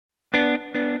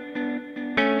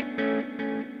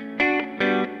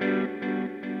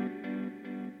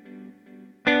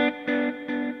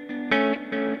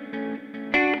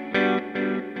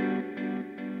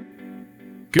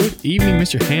Good evening,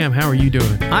 Mr. Ham. How are you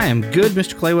doing? I am good,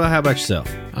 Mr. Claywell. How about yourself?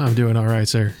 I'm doing all right,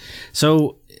 sir.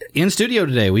 So, in studio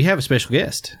today, we have a special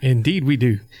guest. Indeed, we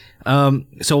do.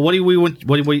 So, what do we want?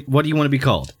 What do you want to be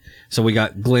called? So, we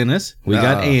got Glennis, we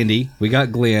got Andy, we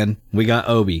got Glenn, we got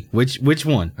Obi. Which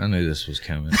one? I knew this was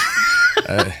coming.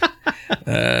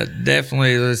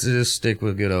 Definitely, let's just stick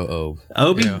with good old Ob.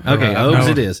 Obi? Yeah. Okay, Obes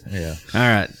it is. Yeah. All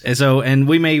right. And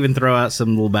we may even throw out some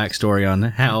little backstory on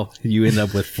how you end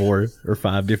up with 4 or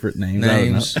 5 different names.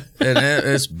 Names. And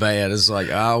it's bad. It's like,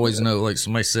 I always know, like,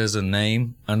 somebody says a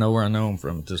name, I know where I know them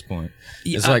from at this point.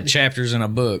 It's like chapters in a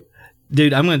book.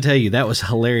 Dude, I'm going to tell you, that was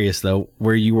hilarious, though,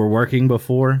 where you were working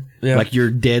before. Yeah. Like,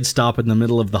 you're dead stop in the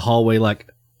middle of the hallway, like,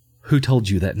 who told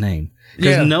you that name?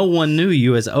 Because no one knew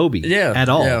you as Obi at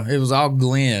all. Yeah, it was all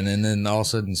Glenn, and then all of a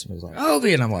sudden somebody was like,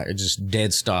 Obi, and I'm like, just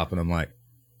dead stop, and I'm like,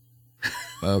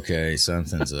 okay,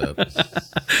 something's up.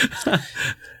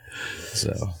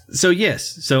 So yes,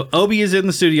 so Obi is in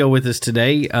the studio with us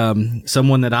today.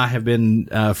 Someone that I have been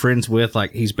friends with,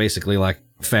 like he's basically like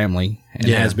family and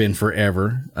has been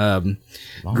forever.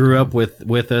 Grew up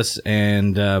with us,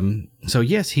 and so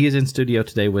yes, he is in studio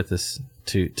today with us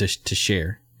to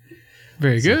share.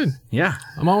 Very good. Yeah,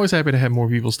 I'm always happy to have more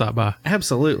people stop by.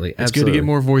 Absolutely. It's good to get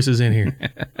more voices in here.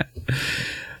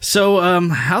 So,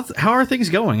 how are things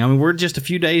going? I mean, we're just a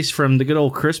few days from the good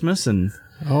old Christmas, and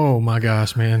oh my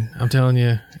gosh, man, I'm telling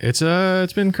you,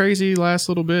 it's been crazy last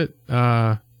little bit.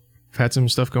 I've had some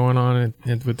stuff going on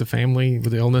with the family,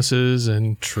 with the illnesses,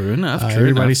 and true enough,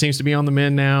 everybody seems to be on the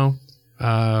mend now.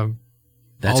 That's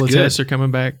all the good. tests are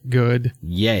coming back good.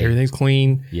 Yay! Everything's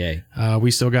clean. Yay! We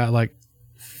still got like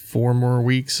 4 more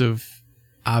weeks of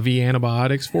IV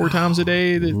antibiotics 4 times a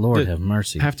day that Lord have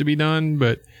mercy have to be done,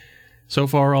 but so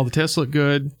far all the tests look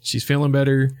good. She's feeling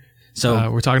better.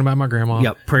 So we're talking about my grandma.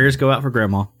 Yep, prayers go out for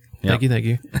grandma. Yep. Thank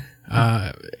you.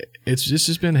 It's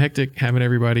just been hectic having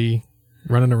everybody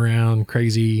running around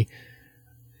crazy,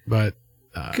 but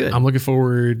good. I'm looking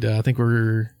forward. I think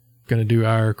we're gonna do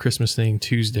our Christmas thing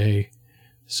Tuesday.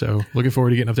 So looking forward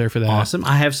to getting up there for that. Awesome.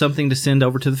 I have something to send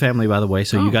over to the family, by the way.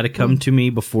 So you got to come to me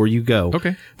before you go.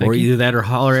 Okay. Or either that or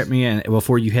holler at me and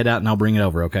before you head out, and I'll bring it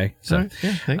over. Okay. So, all right.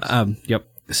 Yeah. Thanks. Yep.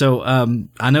 So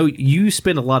I know you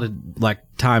spend a lot of like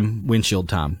windshield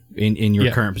time in your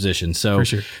current position. So for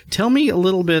sure. Tell me a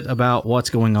little bit about what's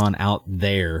going on out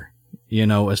there. You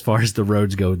know, as far as the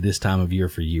roads go this time of year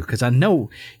for you, because I know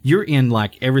you're in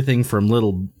like everything from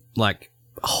little like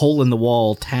hole in the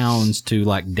wall towns to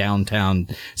like downtown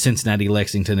Cincinnati,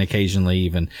 Lexington, occasionally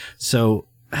even. So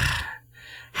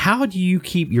how do you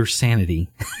keep your sanity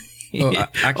Well,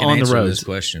 I can on the answer roads? this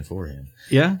question for him.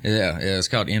 Yeah? Yeah, it's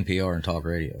called NPR and talk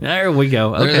radio. There we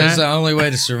go. Okay. That's the only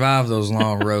way to survive those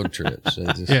long road trips.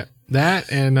 So Yeah,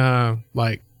 that and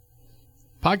like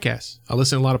podcasts. I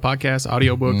listen to a lot of podcasts,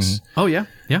 audiobooks. Oh, yeah.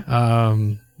 Yeah.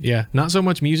 Yeah, not so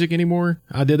much music anymore.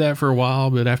 I did that for a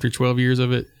while, but after 12 years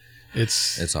of it,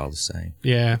 It's all the same.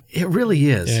 yeah. It really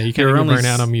is. Yeah, you can't burn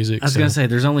out on music. I was going to say,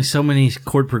 there's only so many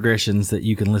chord progressions that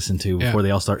you can listen to before Yeah.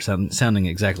 they all start sounding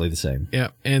exactly the same.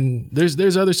 Yeah, and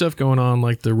there's other stuff going on,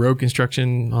 like the road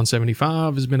construction on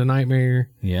 75 has been a nightmare.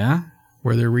 Yeah?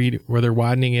 Where they're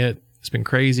widening it. It's been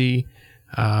crazy.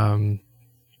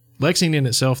 Lexington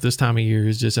itself this time of year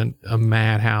is just a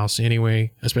madhouse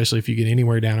anyway, especially if you get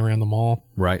anywhere down around the mall.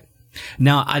 Right.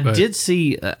 Now, I did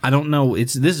see, I don't know,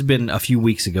 this has been a few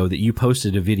weeks ago that you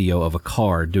posted a video of a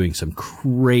car doing some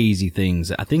crazy things.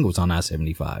 I think it was on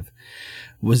I-75.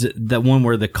 Was it that one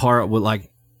where the car would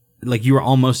like you were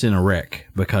almost in a wreck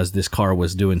because this car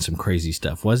was doing some crazy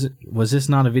stuff? Was this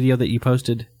not a video that you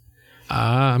posted?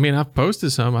 I mean, I've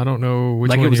posted some. I don't know which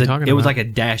Like one it was you're talking about. It was like a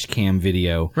dash cam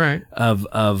video. Right.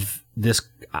 Of this,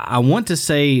 I want to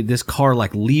say this car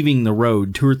like leaving the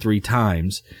road 2 or 3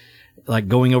 times, like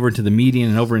going over to the median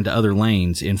and over into other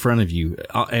lanes in front of you.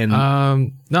 And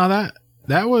no,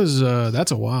 that was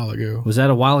that's a while ago. was that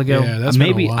a while ago? Yeah, that's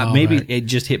been a while maybe back. it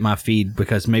just hit my feed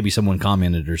because maybe someone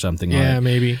commented or something. Yeah, on it.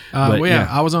 maybe. But, well, yeah,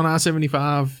 I was on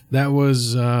I-75. That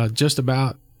was just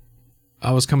about.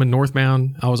 I was coming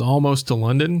northbound. I was almost to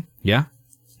London. Yeah.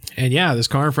 And yeah, this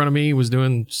car in front of me was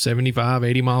doing 75,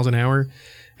 80 miles an hour.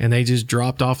 And they just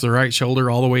dropped off the right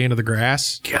shoulder all the way into the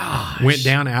grass. Gosh. Went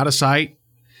down out of sight.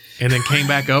 And then came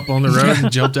back up on the road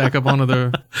and jumped back up onto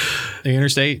the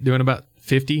interstate, doing about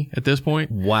 50 at this point.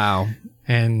 Wow.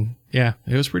 And yeah,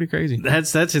 it was pretty crazy.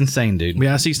 That's insane, dude.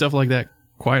 Yeah, I see stuff like that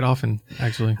quite often,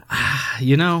 actually.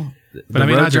 You know, But the I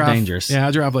mean, roads I drive are dangerous. Yeah,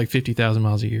 I drive like 50,000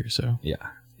 miles a year. So Yeah.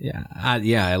 Yeah.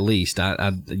 At least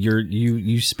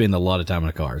you spend a lot of time in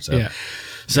a car. So, yeah.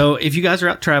 So if you guys are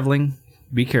out traveling,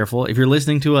 be careful. If you're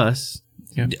listening to us,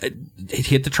 Yeah.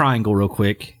 hit the triangle real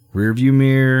quick. rear view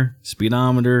mirror,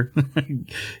 speedometer,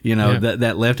 Yeah.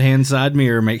 that left-hand side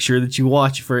mirror. Make sure that you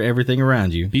watch for everything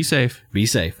around you. Be safe. Be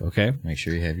safe, okay? Make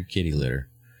sure you have your kitty litter.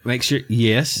 Make sure,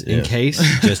 just in case.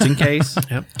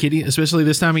 Yep. Kitty, especially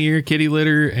this time of year, kitty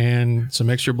litter and some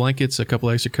extra blankets, a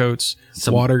couple extra coats,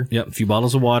 water. Yep, a few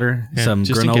bottles of water, Yeah, some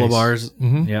just in granola case. bars,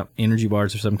 Mhm. yep, energy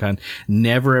bars of some kind.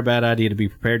 Never a bad idea to be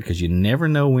prepared because you never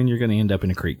know when you're going to end up in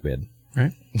a creek bed.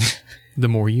 Right. The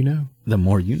more you know. The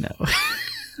more you know.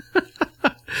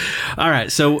 All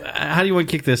right, so how do you want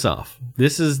to kick this off?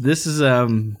 This is a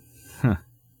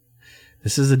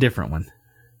different one.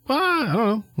 Well, I don't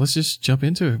know. Let's just jump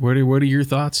into it. What are your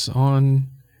thoughts on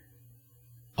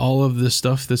all of the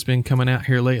stuff that's been coming out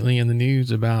here lately in the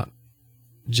news about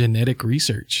genetic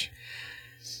research?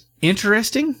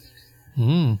 Interesting,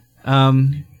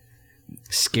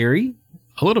 scary,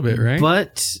 A little bit, right?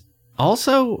 but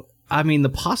also, I mean, the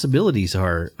possibilities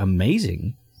are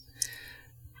amazing.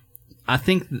 I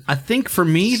think for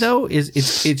me though is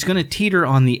it's going to teeter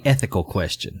on the ethical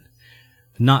question,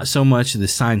 not so much the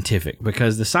scientific,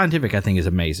 because the scientific I think is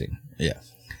amazing, Yeah.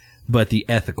 but the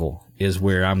ethical is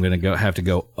where I'm going to have to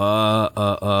go. Well,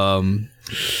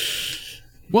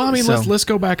 I mean, So- let's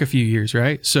go back a few years,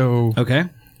 right? So Okay.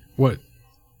 what?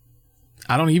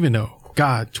 I don't even know.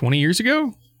 God, 20 years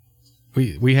ago,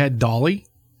 we had Dolly.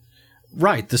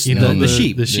 Right. The sheep. the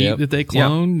sheep Yep. that they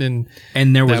cloned,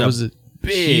 And there that was was a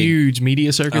big- huge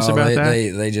media circus about they,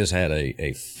 that. They just had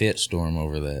a fit storm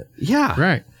over that. yeah.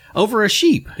 Right, Over a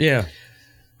sheep. Yeah.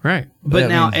 right. But I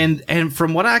now, mean- and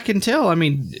from what I can tell, I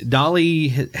mean, Dolly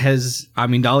has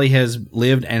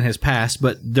lived and has passed,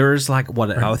 but there's like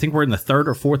I think we're in the third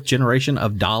or fourth generation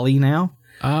of Dolly now.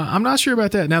 I'm not sure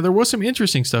about that. Now, there was some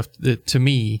interesting stuff to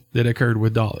me that occurred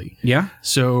with Dolly. Yeah.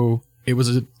 So it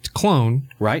was a clone.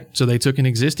 Right. So they took an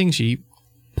existing sheep,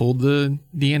 pulled the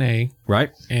DNA, Right.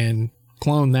 and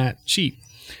cloned that sheep.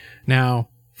 Now,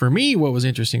 for me, what was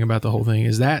interesting about the whole thing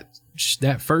is that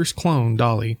first clone,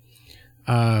 Dolly,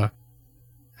 had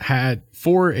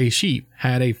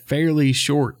a fairly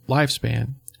short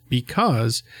lifespan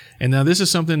because, and now this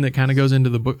is something that kind of goes into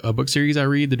a book series I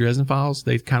read, the Dresden Files.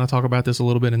 They kind of talk about this a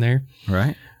little bit in there.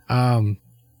 Right.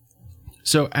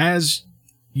 So as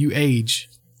you age,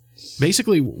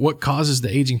 basically what causes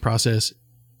the aging process,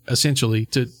 essentially,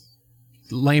 to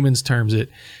layman's terms, it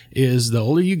is the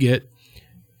older you get,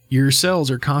 your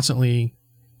cells are constantly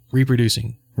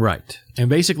reproducing. Right. And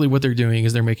basically what they're doing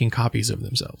is they're making copies of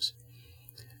themselves.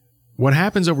 What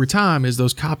happens over time is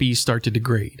those copies start to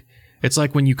degrade. It's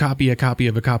like when you copy a copy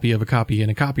of a copy of a copy in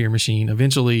a copier machine,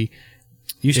 eventually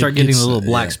You start It getting gets- the little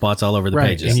black spots all over the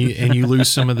right, pages. and you lose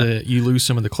some of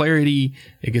the clarity.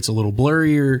 It gets a little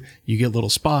blurrier. You get little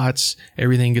spots.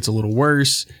 Everything gets a little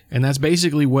worse, and that's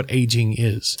basically what aging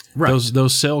is. Right.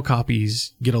 Those cell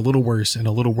copies get a little worse and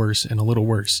a little worse and a little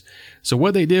worse. So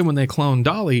what they did when they cloned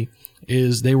Dolly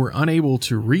is they were unable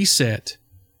to reset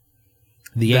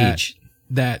the age.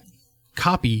 that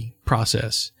copy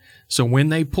process. So when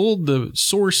they pulled the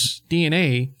source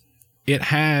DNA, it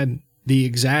had the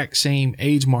exact same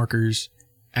age markers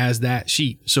as that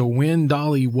sheep. So when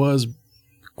Dolly was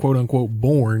quote unquote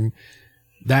born,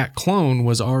 that clone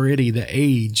was already the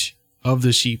age of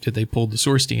the sheep that they pulled the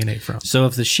source DNA from. So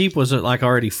if the sheep was like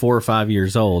already 4 or 5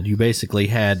 years old, you basically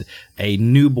had a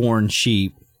newborn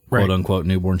sheep, Right. quote unquote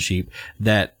newborn sheep,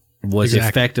 that was Exactly.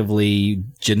 effectively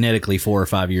genetically 4 or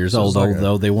 5 years old, it's like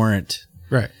although they weren't.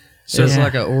 Right. So it's Yeah.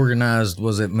 like an organized,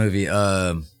 was it movie,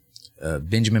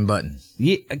 Benjamin Button.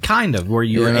 Yeah, kind of, where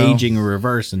you're You know? aging in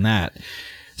reverse and that.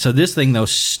 So this thing though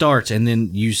starts, and then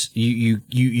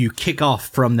you kick off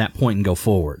from that point and go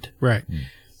forward. Right.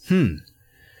 So-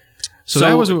 So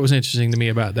that was what was interesting to me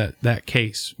about that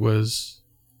case was,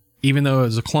 even though it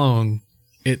was a clone,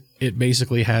 it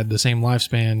basically had the same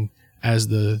lifespan as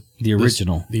the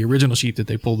original. the original sheep that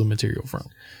they pulled the material from.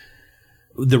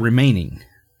 The remaining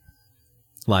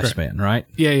lifespan, right?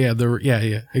 Yeah,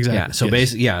 exactly. Yeah. So Yes.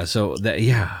 basically, yeah,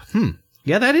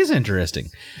 that is interesting.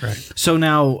 Right. So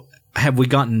now, have we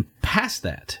gotten past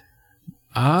that?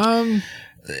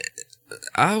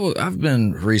 I've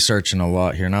been researching a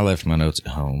lot here, and I left my notes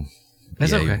at home.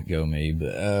 That's Yeah, okay. Go me,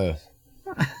 but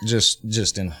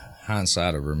just in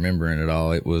hindsight of remembering it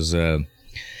all, it was there's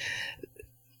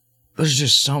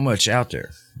just so much out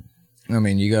there. I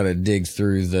mean, you got to dig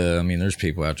through there's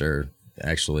people out there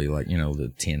actually, like,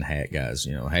 the tin hat guys,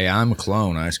 hey, I'm a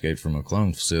clone. I escaped from a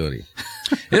clone facility.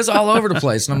 It's all over the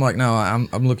place. And I'm like, no, I'm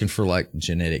looking for like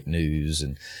genetic news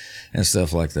and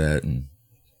stuff like that. And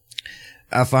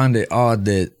I find it odd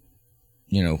that,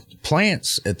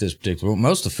 plants at this particular,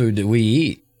 most of the food that we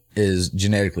eat is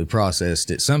genetically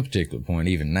processed at some particular point,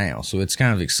 even now. So it's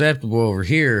kind of acceptable over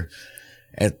here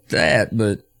at that.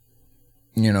 But,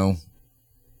 you know,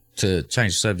 to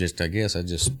change the subject, I guess I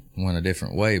just went a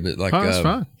different way. But like that's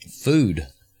fine. food,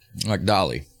 like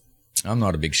Dolly. I'm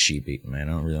not a big sheep eater, man.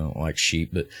 I really don't like sheep.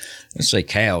 But let's say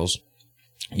cows.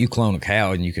 You clone a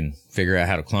cow and you can figure out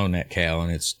how to clone that cow,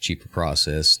 and it's cheaper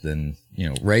process than, you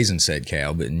know, raising said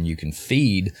cow, but you can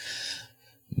feed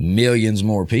millions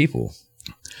more people.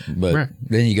 But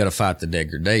then you got to fight the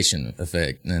degradation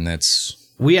effect, and that's...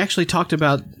 We actually talked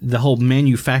about the whole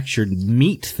manufactured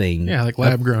meat thing. Yeah, like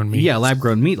lab-grown meat. Yeah,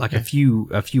 lab-grown meat, like a few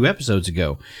episodes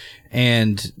ago.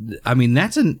 And, I mean,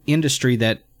 that's an industry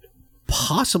that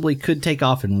possibly could take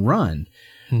off and run.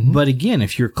 Mm-hmm. But again,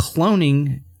 if you're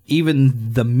cloning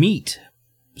even the meat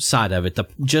side of it,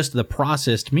 just the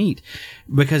processed meat,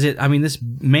 because this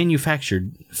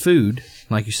manufactured food,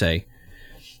 like you say,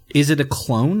 is it a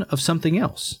clone of something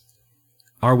else?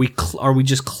 Are we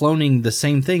just cloning the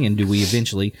same thing, and do we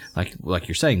eventually, like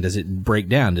you're saying, does it break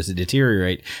down? Does it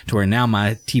deteriorate to where now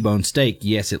my T-bone steak,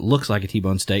 yes, it looks like a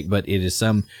T-bone steak, but it is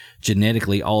some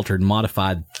genetically altered,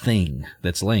 modified thing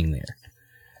that's laying there?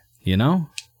 You know?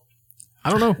 I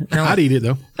don't know. I'd eat it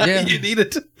though. Yeah, You'd eat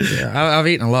it. Yeah, I've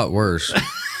eaten a lot worse.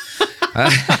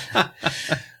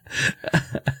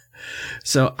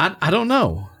 So I don't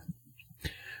know.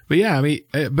 But yeah, I mean,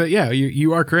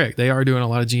 you are correct. They are doing a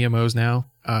lot of GMOs now.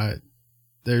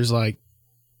 There's like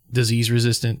disease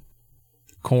resistant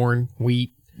corn,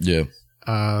 wheat. Yeah.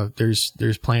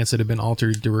 There's plants that have been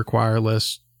altered to require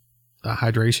less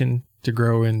hydration to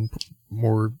grow in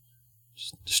more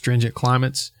stringent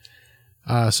climates.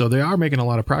 So they are making a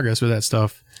lot of progress with that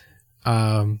stuff.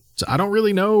 So I don't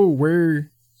really know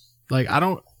where, like,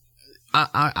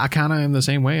 I kind of am the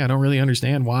same way. I don't really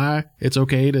understand why it's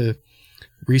okay to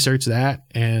research that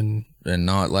and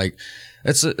not like,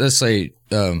 let's say,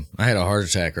 I had a heart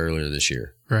attack earlier this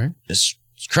year. Right. It's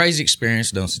a crazy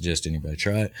experience. Don't suggest anybody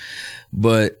try it,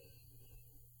 but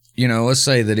you know, let's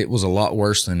say that it was a lot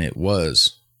worse than it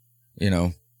was, you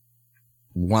know,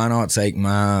 why not take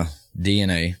my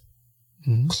DNA,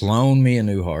 clone me a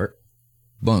new heart,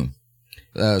 boom.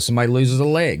 Somebody loses a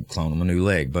leg, clone them a new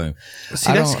leg, boom.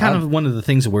 See, that's kind of one of the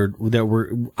things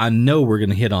I know we're going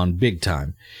to hit on big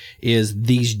time, is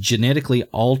these genetically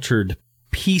altered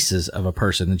pieces of a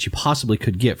person that you possibly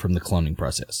could get from the cloning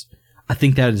process. I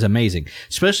think that is amazing,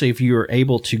 especially if you are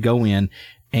able to go in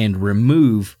and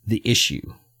remove the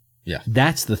issue. Yeah,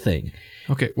 that's the thing.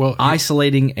 Okay, well,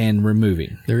 isolating and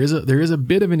removing. There is a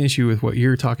bit of an issue with what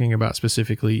you're talking about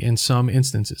specifically in some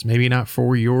instances. Maybe not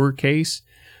for your case,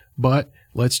 but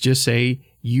let's just say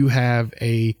you have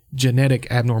a genetic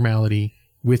abnormality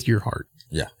with your heart.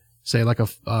 Yeah. Say like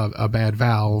a bad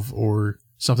valve or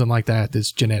something like that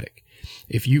that's genetic.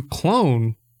 If you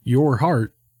clone your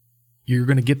heart, you're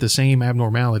going to get the same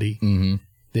abnormality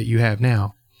that you have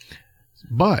now.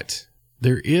 But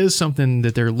there is something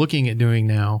that they're looking at doing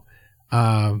now.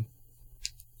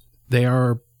 They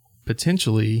are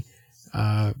potentially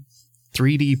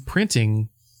 3D printing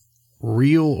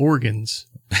real organs.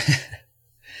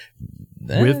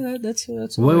 Wait.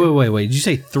 Did you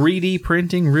say 3D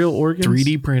printing real organs?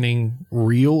 3D printing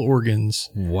real organs.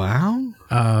 Wow.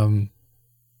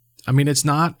 I mean, it's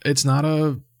not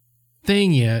a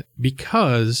thing yet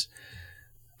because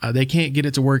they can't get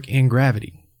it to work in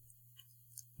gravity.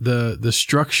 The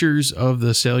structures of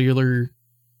the cellular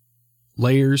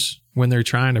layers, when they're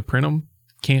trying to print them,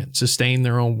 can't sustain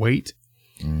their own weight.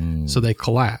 So they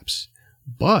collapse.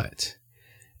 But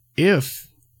if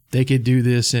they could do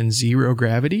this in zero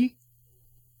gravity,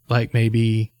 like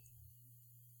maybe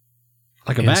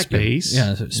like a vacuum. Space.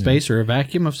 Yeah, space or a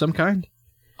vacuum of some kind.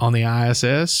 On the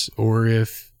ISS, or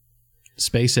if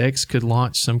SpaceX could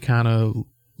launch some kind of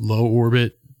low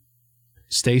orbit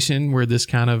station where this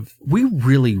kind of... We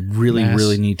really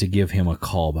need to give him a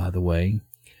call, by the way.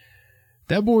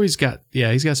 That boy's got...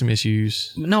 Yeah, he's got some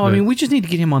issues. No, I mean, we just need to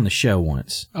get him on the show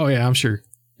once. Oh, yeah, I'm sure.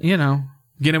 You know...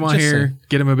 Get him on here.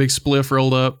 Get him a big spliff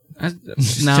rolled up. No,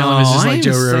 tell him it's just like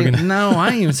Joe Rogan. No, I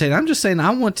ain't even saying. I'm just saying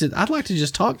I'd like to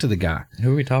just talk to the guy.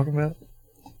 Who are we talking about?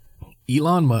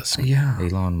 Elon Musk. Yeah.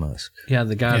 Elon Musk. Yeah,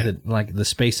 the guy that, like, the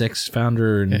SpaceX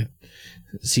founder and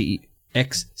CEO. I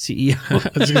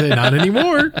was gonna say, not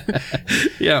anymore.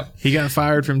 Yeah. He got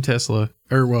fired from Tesla.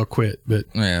 Or, well, quit, but...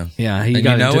 Yeah, he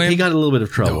got a little bit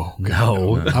of trouble.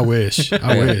 No. I wish.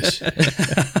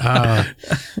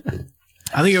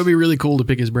 I think it would be really cool to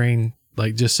pick his brain,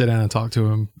 like just sit down and talk to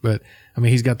him. But I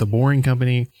mean, he's got the Boring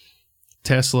Company,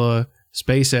 Tesla,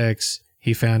 SpaceX.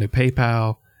 He founded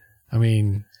PayPal. I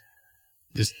mean,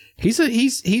 just he's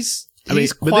I mean,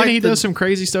 he's but then quite he the- does some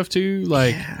crazy stuff too.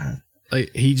 Like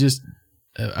he just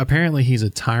apparently he's a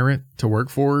tyrant to work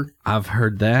for, I've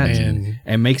heard that, and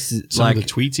and makes it some like of the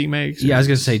tweets he makes. yeah, I was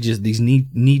gonna say just these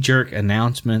knee jerk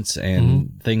announcements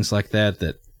and things like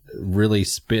that really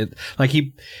spit like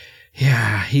he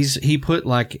put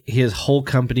like his whole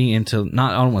company into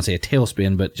not, I don't want to say a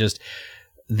tailspin, but just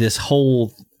this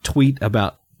whole tweet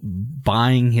about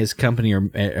buying his company or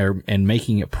and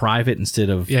making it private instead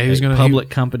of Yeah, he was a gonna- public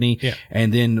company. Yeah.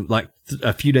 And then like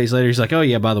a few days later, he's like, oh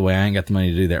yeah, by the way, I ain't got the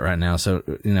money to do that right now. So,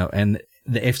 and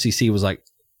the FCC was like,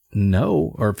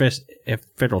 no, or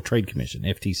Federal Trade Commission,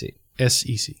 FTC,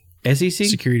 SEC, SEC,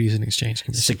 Securities and Exchange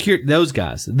Commission. those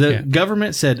guys. The Yeah.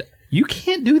 government said, you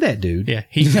can't do that, dude. Yeah,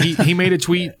 he made a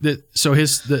tweet that so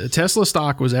the Tesla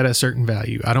stock was at a certain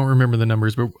value. I don't remember the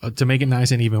numbers, but to make it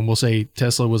nice and even, we'll say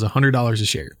Tesla was $100 a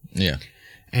share. Yeah.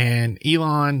 And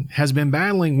Elon has been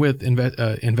battling with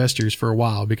investors for a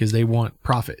while because they want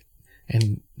profit,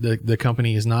 and the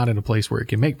company is not in a place where it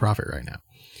can make profit right now.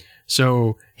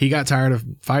 So he got tired of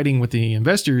fighting with the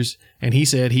investors, and he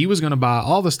said he was going to buy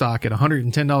all the stock at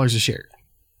 $110 a share,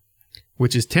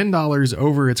 which is $10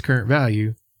 over its current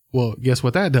value. Well, guess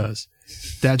what that does?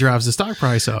 That drives the stock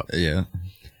price up. Yeah.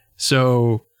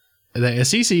 So the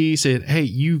SEC said, hey,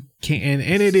 you can't,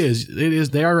 and it is,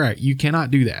 they are right. You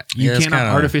cannot do that. You Yeah, it's cannot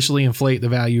kinda- artificially inflate the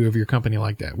value of your company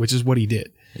like that, which is what he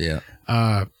did. Yeah.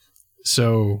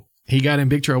 So he got in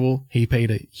big trouble. He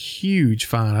paid a huge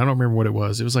fine. I don't remember what it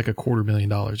was. It was like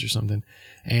 $250,000 or something,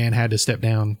 and had to step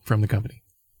down from the company.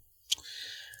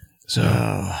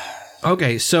 So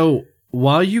Okay, so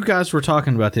while you guys were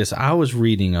talking about this, I was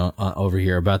reading over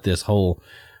here about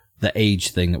the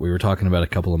age thing that we were talking about a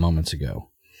couple of moments ago.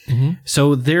 Mhm.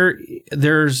 So there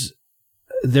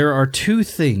are two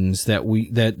things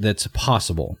that's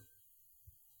possible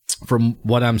from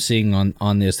what I'm seeing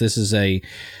on this. This is a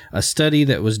study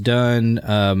that was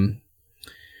done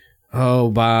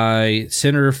by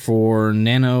Center for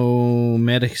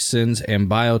Nanomedicines and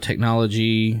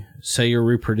Biotechnology, Cellular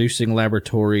Reproducing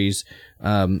Laboratories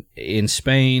in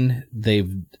Spain.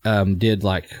 They've did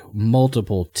like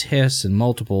multiple tests and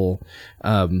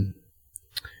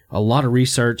a lot of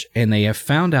research, and they have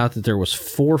found out that there was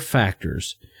 4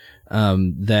 factors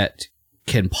that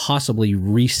can possibly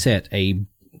reset a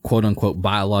quote unquote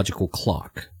biological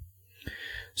clock.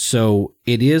 So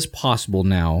it is possible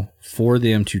now for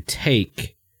them to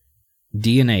take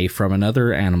DNA from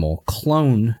another animal,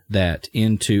 clone that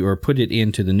into, or put it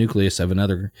into the nucleus of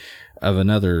another,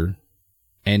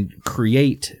 and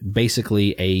create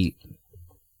basically a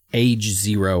age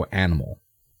 0 animal.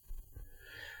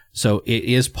 So it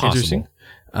is possible.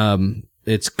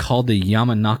 It's called the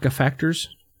Yamanaka factors.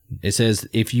 It says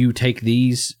if you take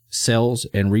these cells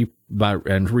and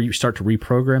start to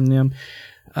reprogram them,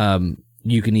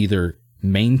 you can either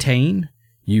maintain,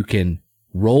 you can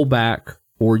roll back,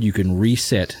 or you can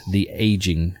reset the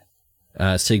aging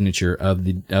signature of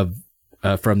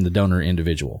from the donor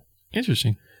individual.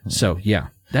 interesting. So yeah,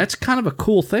 that's kind of a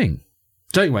cool thing.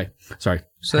 So anyway, sorry.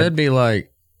 So that'd be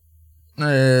like,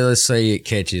 let's say it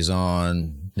catches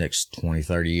on next 20,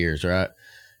 30 years, right?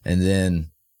 And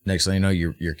then next thing you know,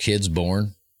 your kid's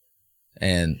born,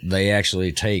 and they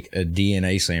actually take a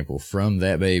DNA sample from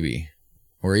that baby,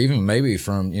 or even maybe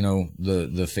from,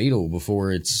 the fetal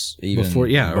before it's even Or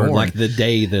born, like the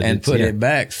day that and it's, put yeah. it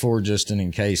back for just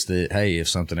in case that, hey, if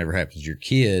something ever happens to your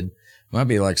kid, might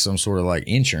be like some sort of like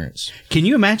insurance. Can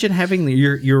you imagine having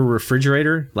your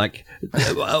refrigerator, like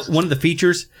one of the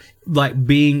features, like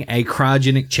being a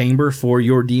cryogenic chamber for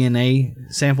your DNA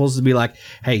samples, to be like,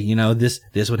 hey, this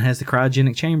one has the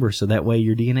cryogenic chamber, so that way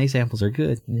your DNA samples are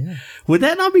good. Yeah. Would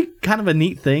that not be kind of a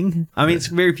neat thing? I mean, it's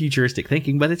very futuristic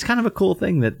thinking, but it's kind of a cool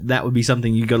thing that would be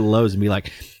something you go to Lowe's and be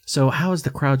like, so how is the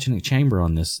cryogenic chamber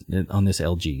on this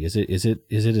LG? Is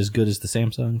it as good as the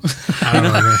Samsung? I don't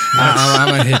know, man.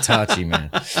 I'm a Hitachi man.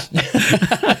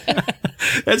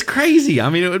 That's crazy. I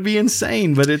mean, it would be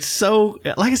insane, but it's so,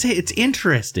 like I say, it's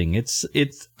interesting.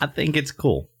 I think it's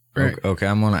cool. Right. Okay,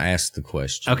 I'm going to ask the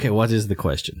question. Okay, what is the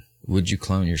question? Would you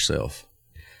clone yourself?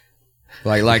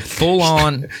 Like full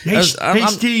on.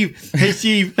 Steve. Hey,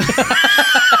 Steve. I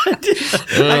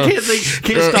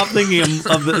can't stop thinking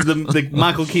of the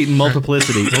Michael Keaton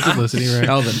multiplicity. Multiplicity, right?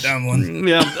 Oh, the dumb one.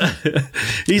 Yeah,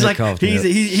 he's That like coughed me up.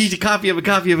 he's a copy of a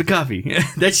copy of a copy.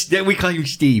 That we call him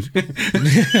Steve.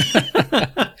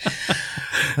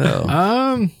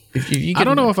 I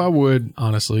don't know if I would,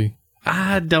 honestly.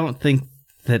 I don't think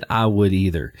that I would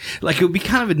either. Like, it would be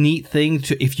kind of a neat thing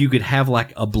if you could have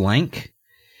like a blank,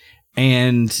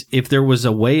 And if there was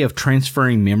a way of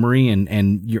transferring memory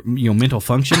and your mental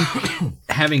function,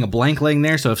 having a blank laying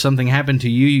there, so if something happened to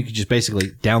you, you could just basically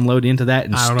download into that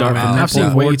and I don't start know, from man. that I've seen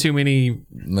point way forward. too many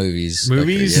movies.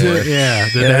 movies. Like,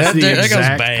 That's the that goes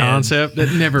exact bad. concept that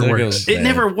never That works. goes It bad.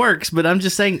 never works, but I'm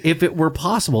just saying, if it were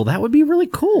possible, that would be really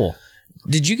cool.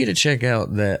 Did you get to check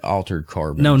out that Altered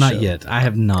Carbon? No, not show? yet. I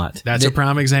have not. That's a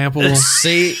prime example.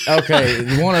 See,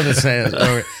 okay, one of us has.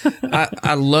 Okay.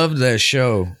 I loved that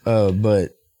show,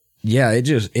 but yeah,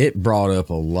 it brought up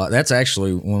a lot. That's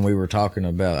actually when we were talking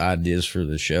about ideas for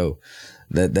the show.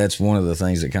 That's one of the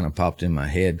things that kind of popped in my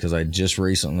head because I just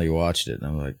recently watched it, and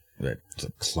I'm like, the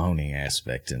cloning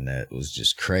aspect in that was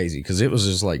just crazy because it was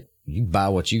just like you buy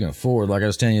what you can afford. Like I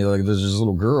was telling you, like there's this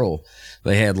little girl.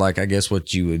 They had like I guess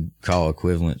what you would call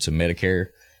equivalent to Medicare.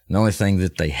 And the only thing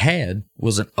that they had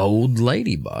was an old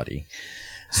lady body.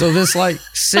 So this like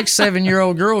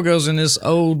 6-7-year-old girl goes in this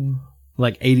old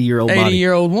Like 80-year-old body.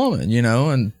 80-year-old woman, you know,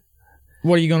 and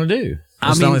what are you going to do?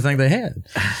 That's the mean- only thing they had.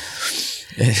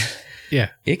 Yeah.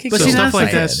 It could But go see, stuff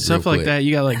like bad that, stuff real like quick. that.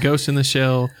 You got like Ghost in the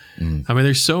Shell. Mm. I mean,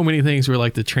 there's so many things where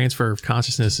like the transfer of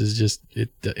consciousness is just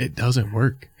it doesn't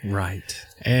work, Right.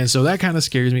 and so that kind of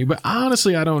scares me. But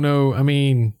honestly, I don't know. I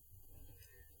mean,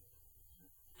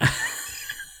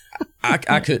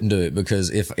 I couldn't do it because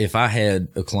if I had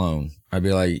a clone, I'd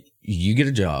be like, you get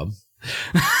a job.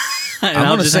 And I'm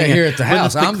I'll gonna just stay hang here it. at the But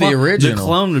house. I'm the clone- original. The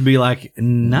clone would be like,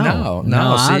 no.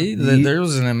 See, there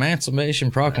was an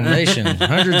Emancipation Proclamation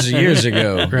hundreds of years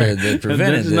ago that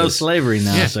prevented There's no this. slavery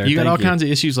now, yeah, sir. you got Thank all kinds of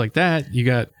issues like that. You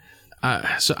got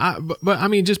but I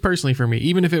mean, just personally for me,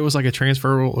 even if it was like a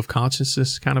transferal of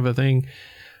consciousness kind of a thing,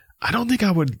 I don't think I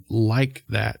would like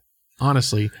that.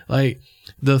 Honestly, like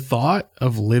the thought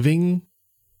of living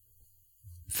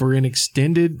for an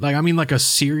extended, like I mean, like a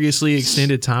seriously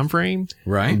extended time frame,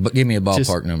 Right? But give me a ballpark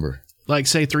Just- number. like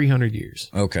say 300 years.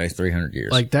 Okay, 300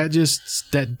 years. Like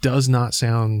that does not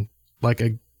sound like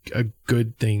a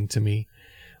good thing to me.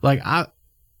 Like I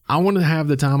want to have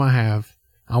the time I have.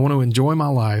 I want to enjoy my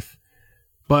life,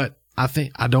 but I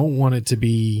don't want it to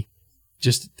be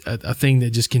just a thing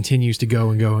that just continues to go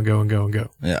and go and go and go and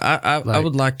go. Yeah, I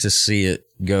would like to see it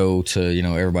go to, you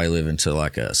know, everybody living to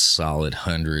like a solid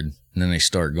 100, and then they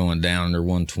start going down in their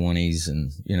 120s,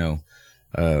 and you know,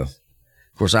 of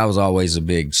course, I was always a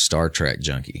big Star Trek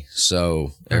junkie,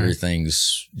 so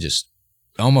everything's just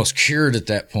almost cured at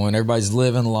that point. Everybody's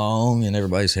living long and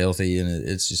everybody's healthy, and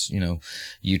it's just, you know,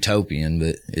 utopian,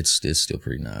 but it's still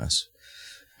pretty nice.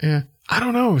 Yeah, I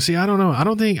don't know. See, I don't know. I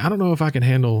don't know if I can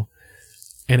handle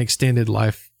an extended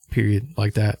life period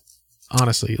like that.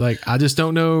 Honestly, like I just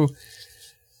don't know.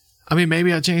 I mean,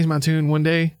 maybe I change my tune one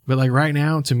day, but like right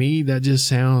now, to me, that just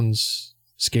sounds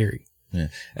scary. Yeah,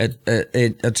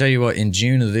 I'll tell you what. In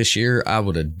June of this year, I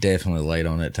would have definitely laid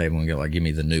on that table and go like, "Give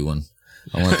me the new one.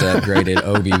 I want the upgraded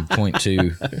Obi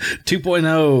 .2."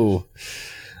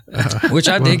 2.0. Which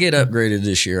I did get upgraded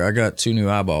this year. I got 2 new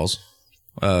eyeballs.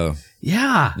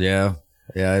 Yeah. Yeah,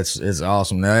 it's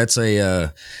awesome. Now it's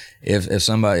a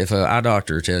if an eye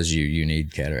doctor tells you you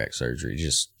need cataract surgery,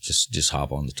 just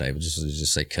hop on the table.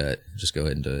 Just say cut. Just go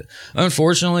ahead and do it.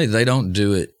 Unfortunately, they don't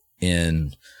do it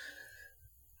in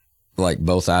like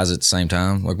both eyes at the same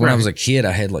time. Like when I was a kid,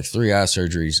 I had like 3 eye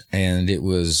surgeries, and it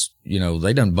was, you know,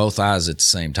 they done both eyes at the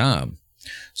same time.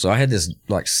 So I had this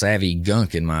like savvy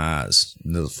gunk in my eyes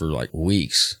for like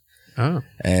weeks. Oh,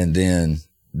 And then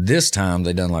this time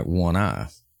they done like one eye.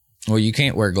 Well, you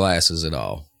can't wear glasses at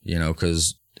all, you know,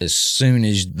 because as soon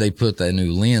as they put that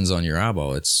new lens on your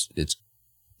eyeball, it's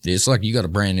like you got a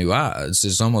brand new eye.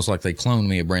 It's almost like they cloned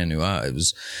me a brand new eye. It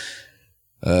was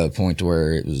a point to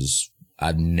where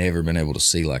I'd never been able to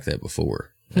see like that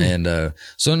before. And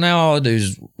so now all I do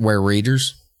is wear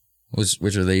readers,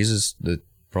 which are these is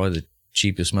probably the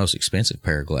cheapest, most expensive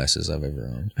pair of glasses I've ever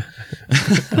owned.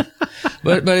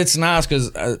 but it's nice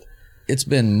because it's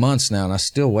been months now, and I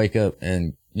still wake up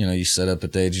and, you know, you sit up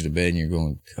at the edge of the bed and you're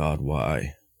going, God,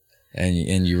 why? And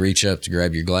you reach up to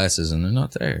grab your glasses and they're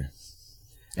not there.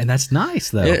 And that's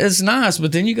nice, though. It's nice,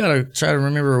 but then you got to try to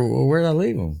remember, well, where did I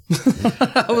leave them?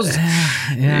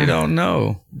 You don't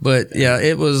know. But yeah,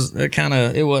 it was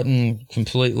it wasn't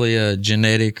completely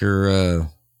genetic or.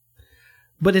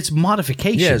 But it's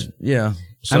modification. Yes, yeah.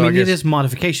 So I mean, guess- it is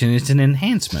modification. It's an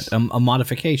enhancement, a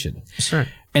modification. that's right.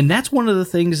 And that's one of the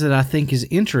things that I think is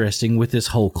interesting with this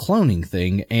whole cloning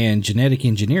thing and genetic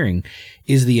engineering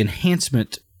is the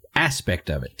enhancement aspect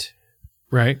of it.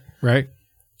 Right.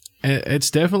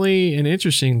 It's definitely an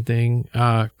interesting thing.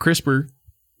 CRISPR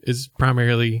is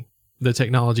primarily the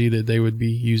technology that they would be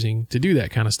using to do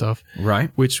that kind of stuff, Right.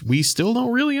 which we still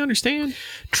don't really understand.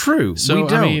 True. So we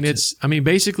don't. I mean,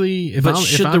 basically, if but I'm,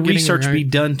 should if the I'm getting it research be right-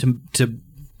 done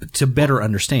to better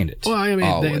understand it? Well, I mean,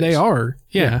 Always. they are.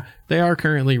 Yeah, Yeah. they are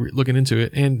currently looking into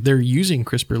it, and they're using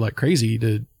CRISPR like crazy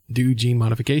to do gene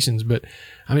modifications. But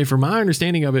I mean, from my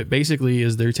understanding of it, basically,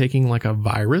 is they're taking like a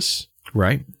virus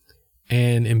Right.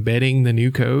 and embedding the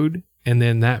new code, and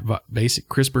then that basic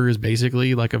CRISPR is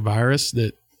basically like a virus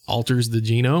that alters the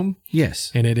genome,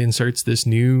 Yes. and it inserts this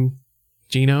new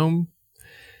genome,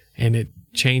 and it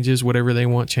changes whatever they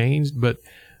want changed. But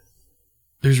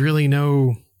there's really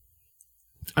no.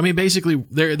 I mean, basically,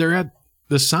 they're at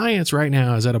the science right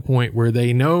now is at a point where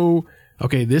they know,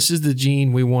 okay, this is the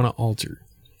gene we want to alter,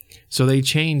 so they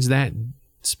change that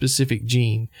specific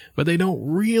gene, but they don't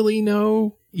really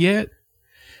know yet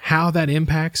how that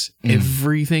impacts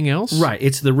everything else. Right.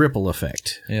 It's the ripple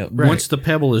effect. Yeah. Right. Once the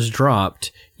pebble is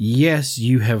dropped, yes,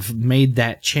 you have made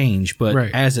that change, but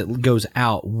Right. as it goes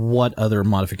out, what other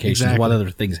modifications, Exactly. what other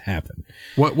things happen?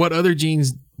 What other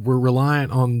genes were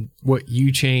reliant on what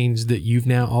you changed that you've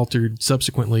now altered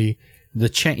subsequently? The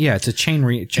chain, yeah, it's a chain And-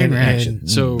 reaction. and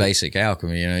so Basic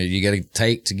alchemy. You know, you got to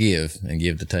take to give and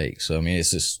give to take. So I mean,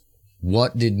 it's just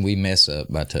what did we mess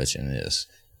up by touching this?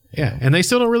 yeah, and they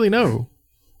still don't really know.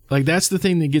 Like that's the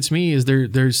thing that gets me is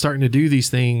they're starting to do these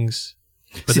things.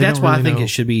 But See, they that's don't why really I think know. it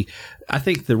should be. I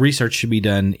think the research should be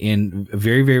done in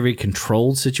very, very, very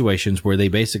controlled situations where they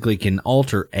basically can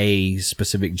alter a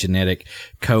specific genetic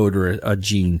code or a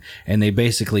gene, and they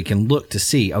basically can look to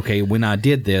see, okay, when I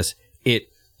did this, it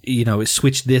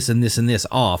switched this and this and this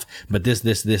off, but this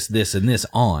and this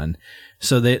on.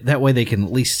 So that way they can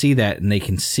at least see that, and they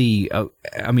can see.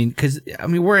 Because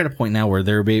we're at a point now where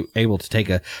they're able to take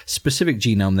a specific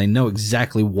genome. They know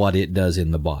exactly what it does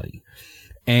in the body.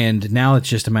 And now it's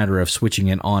just a matter of switching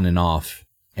it on and off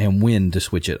and when to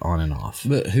switch it on and off.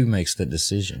 But who makes the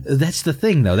decision? That's the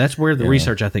thing, though. That's where the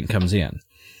research, I think, comes in.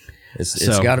 It's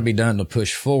So- got to be done to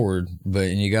push forward, but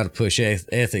and you got to push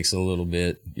ethics a little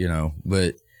bit, you know.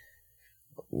 But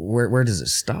where does it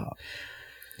stop?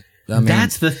 I mean,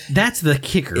 That's the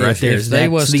kicker right there. If they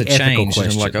was the to ethical change, and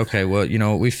question. like, okay, well, you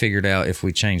know, we figured out if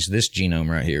we change this genome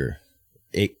right here,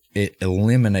 it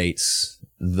eliminates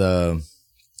the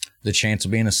chance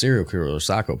of being a serial killer or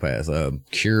psychopath,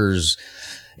 cures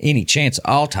any chance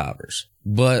of Alzheimer's.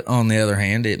 But on the other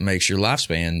hand, it makes your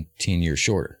lifespan 10 years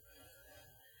shorter.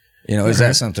 You know, is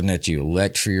that something that you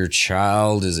elect for your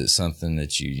child? Is it something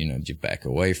that you back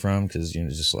away from? Because,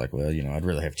 just like, well, I'd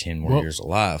rather have 10 more years of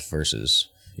life versus,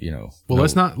 Well,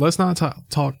 no. let's not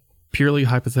talk purely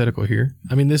hypothetical here.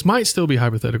 I mean, this might still be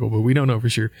hypothetical, but we don't know for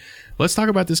sure. Let's talk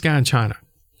about this guy in China.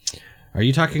 Are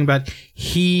you talking about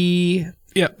he?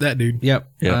 Yep, that dude. Yep.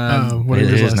 Yep. Whatever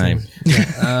his last name.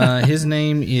 His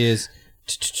name is.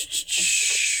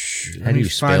 How do you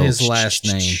find his last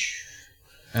name?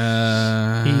 He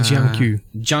Jiangqiu.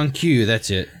 John Q. That's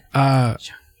it.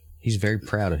 He's very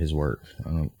proud of his work.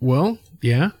 Well,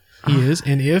 yeah, he is.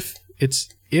 And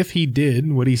if he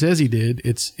did what he says he did,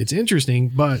 it's interesting,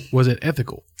 but was it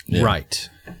ethical? Yeah. Right.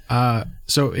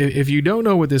 So if you don't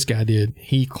know what this guy did,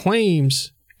 he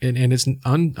claims, and it's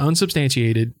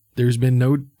unsubstantiated. There's been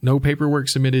no paperwork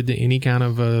submitted to any kind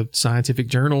of a scientific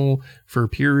journal for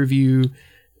peer review.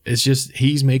 It's just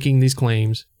he's making these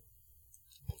claims.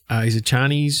 He's a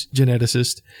Chinese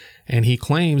geneticist, and he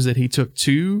claims that he took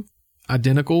two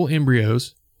identical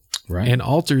embryos Right. and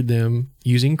altered them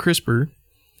using CRISPR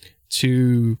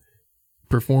to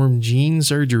perform gene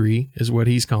surgery, is what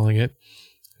he's calling it,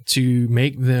 to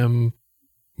make them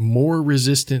more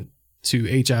resistant to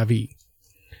HIV.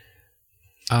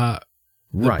 The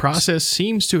Right. process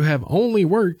seems to have only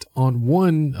worked on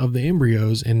one of the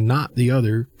embryos and not the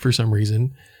other for some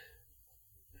reason.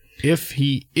 If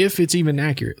it's even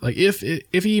accurate, like if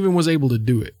he even was able to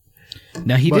do it.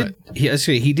 Now he But-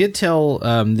 did tell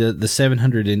the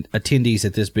 700 attendees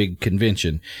at this big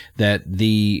convention that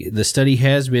the study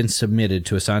has been submitted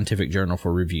to a scientific journal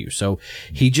for review. So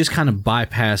he just kind of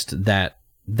bypassed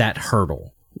that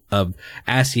hurdle of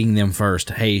asking them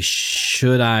first, hey,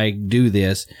 should I do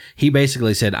this? He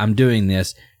basically said, I'm doing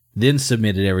this, then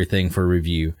submitted everything for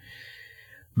review,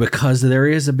 because there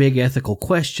is a big ethical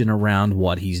question around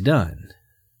what he's done,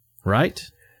 right?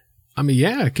 I mean,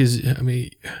 yeah, because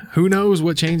who knows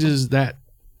what changes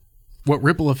what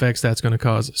ripple effects that's going to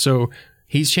cause. So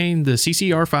he's changed the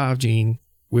CCR5 gene,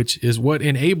 which is what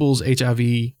enables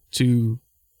HIV to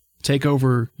take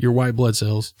over your white blood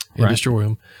cells and Right. destroy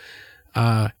them.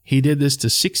 He did this to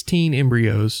 16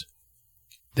 embryos.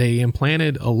 They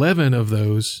implanted 11 of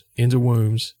those into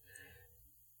wombs,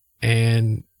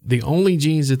 and the only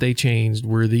genes that they changed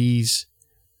were these,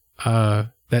 that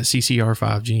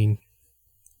CCR5 gene.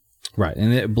 Right.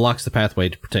 And it blocks the pathway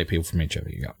to protect people from HIV.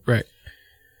 Yeah. Right.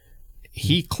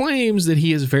 He claims that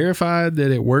he has verified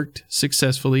that it worked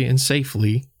successfully and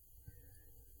safely.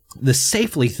 The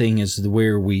safely thing is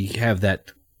where we have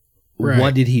that. Right.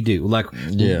 What did he do? Like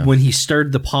when he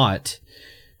stirred the pot,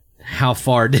 how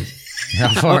far did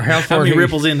how many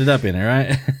ripples ended up in it,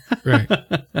 right? Right.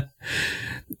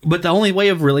 But the only way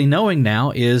of really knowing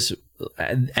now is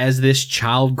as this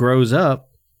child grows up,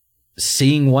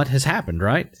 seeing what has happened,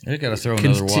 right? They got to throw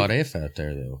another what if out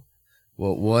there, though.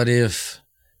 Well, what if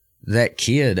that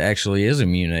kid actually is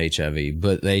immune to HIV,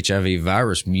 but the HIV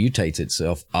virus mutates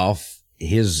itself off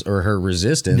his or her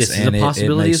resistance, This is and a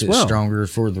possibility it makes as well. it stronger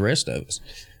for the rest of us?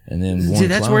 And then one See,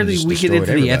 that's clone where just we get destroyed into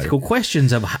the everybody. ethical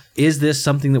questions of, is this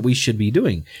something that we should be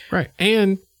doing? Right.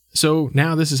 And so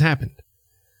now this has happened.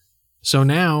 So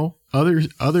now other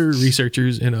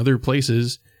researchers in other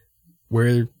places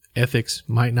where ethics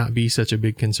might not be such a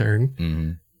big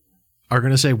concern are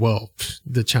going to say, well,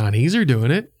 the Chinese are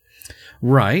doing it.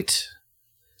 Right.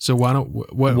 So why don't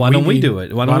we do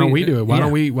it? Why don't we do it? Why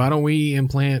don't we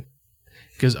implant?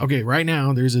 Because, okay, right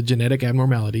now there's a genetic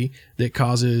abnormality that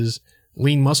causes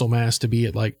lean muscle mass to be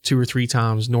at like 2 or 3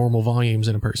 times normal volumes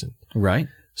in a person. Right.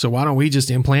 So why don't we just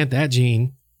implant that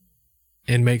gene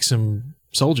and make some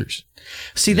soldiers?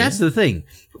 See, that's the thing.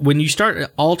 When you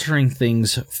start altering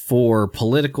things for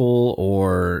political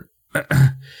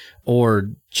or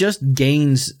just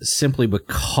gains simply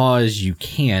because you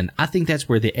can, I think that's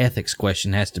where the ethics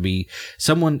question has to be.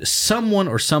 Someone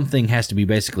or something has to be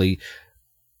basically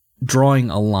drawing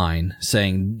a line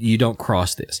saying you don't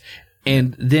cross this,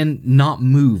 and then not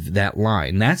move that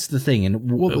line. That's the thing.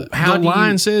 And Well, the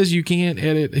line says you can't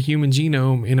edit a human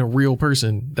genome in a real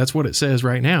person. That's what it says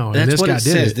right now. And That's this what guy it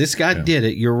did says. it, This guy did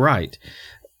it. You're right.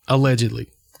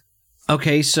 allegedly.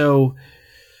 Okay, so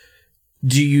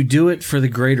do you do it for the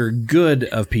greater good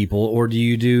of people, or do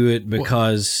you do it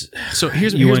because So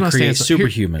here's you here's want my to create stance.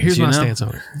 superhumans? Here's you my know? stance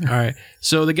on it. All right.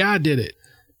 So the guy did it.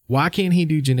 Why can't he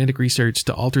do genetic research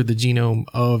to alter the genome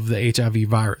of the HIV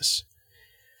virus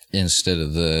instead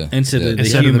of the Instead of the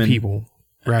instead human of the people?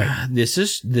 Right.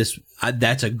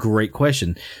 That's a great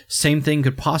question. Same thing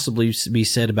could possibly be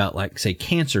said about, like, say,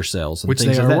 cancer cells and Which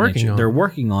things they of are that working nature. on. They're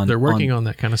working on. They're working on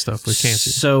that kind of stuff with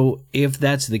cancer. So if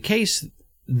that's the case,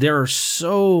 there are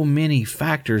so many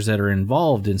factors that are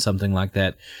involved in something like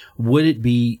that. Would it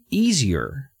be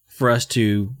easier for us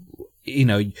to,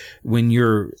 when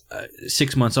you're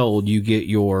 6 months old, you get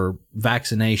your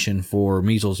vaccination for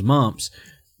measles, mumps,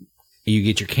 you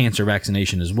get your cancer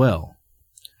vaccination as well?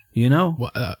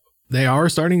 Well, they are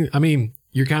starting. I mean,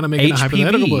 you're kind of making a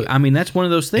hypothetical, HPV. but I mean, that's one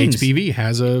of those things. HPV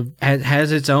has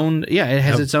has its own. Yeah, it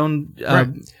has its own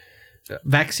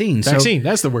vaccine. vaccine.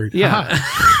 That's the word. Yeah,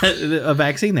 Aha. a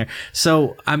vaccine there.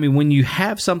 So, I mean, when you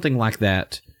have something like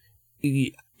that,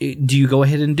 do you go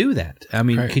ahead and do that? I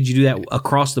mean, Right. could you do that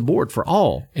across the board for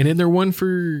all? And then there one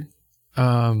for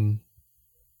Not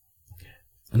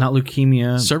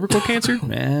leukemia. cervical cancer.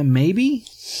 Maybe.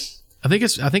 I think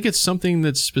it's something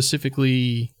that's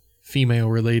specifically female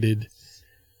related.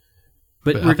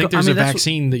 But I think there's a that's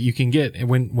vaccine that you can get, and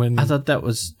when I thought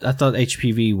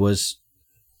HPV was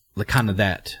the kind of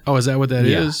that. oh, is that what that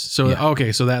is? Yeah. So Yeah.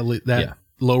 okay, so that Yeah.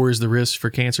 lowers the risk for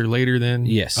cancer later. Then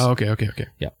Yes. Oh, okay.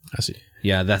 Yeah. I see.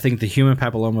 Yeah, I think the human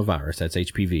papillomavirus, that's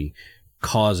HPV,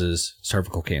 causes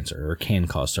cervical cancer or can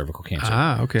cause cervical cancer.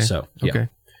 Ah, okay. So, yeah. okay.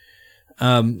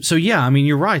 So yeah, I mean,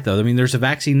 you're right though. I mean, there's a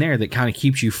vaccine there that kind of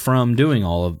keeps you from doing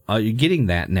all of getting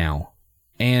that now.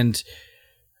 And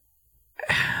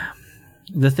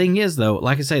the thing is though,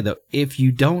 like I say though, if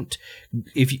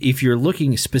you're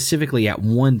looking specifically at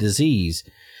one disease,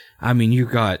 I mean, you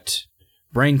got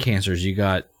brain cancers, you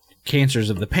got cancers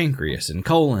of the pancreas and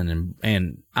colon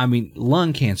and I mean,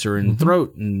 lung cancer and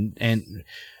throat and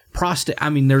prostate. I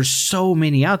mean, there's so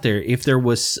many out there. If there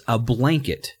was a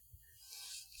blanket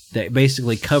that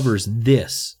basically covers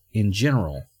this in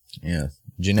general. Yeah.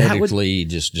 Genetically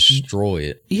just destroy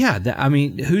it. Yeah. I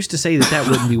mean, who's to say that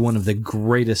wouldn't be one of the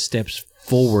greatest steps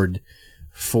forward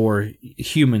for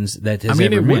humans that has I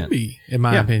mean, ever it meant. would be, in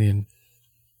my Yeah. opinion.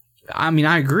 I mean,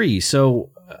 I agree.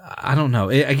 So I don't know.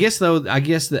 I guess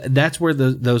that's where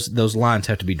those lines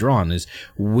have to be drawn, is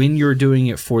when you're doing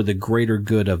it for the greater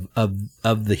good of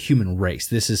the human race.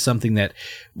 This is something that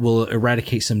will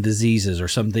eradicate some diseases or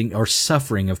something, or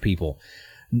suffering of people.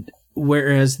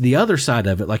 Whereas the other side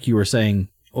of it, like you were saying,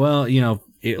 well,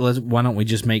 why don't we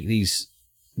just make these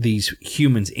these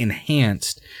humans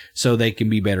enhanced so they can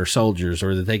be better soldiers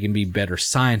or that they can be better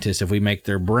scientists if we make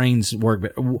their brains work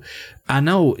better. I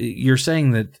know you're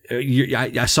saying that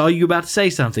I saw you about to say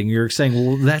something. You're saying,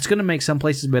 well, that's going to make some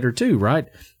places better too, right?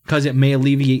 Because it may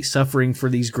alleviate suffering for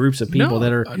these groups of people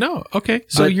that are no. Okay,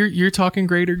 so you're talking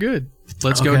greater good.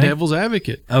 Let's go devil's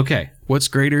advocate. Okay. What's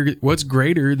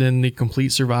greater than the complete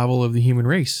survival of the human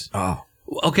race? Oh,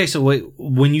 okay. So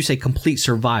when you say complete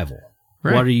survival,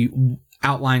 Right. what are you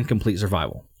outline? Complete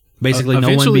survival, basically,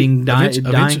 no one being dying.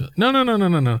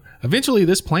 No. Eventually,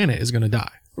 this planet is going to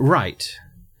die. Right.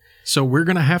 So we're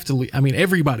going to have to. I mean,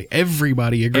 everybody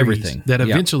agrees Everything. that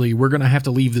eventually we're going to have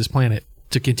to leave this planet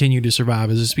to continue to survive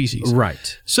as a species.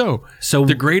 Right. So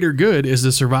the greater good is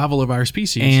the survival of our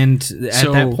species. And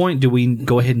at that point, do we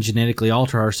go ahead and genetically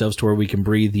alter ourselves to where we can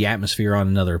breathe the atmosphere on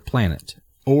another planet?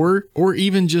 Or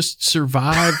even just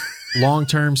survive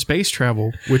long-term space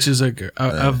travel, which is a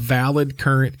valid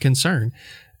current concern.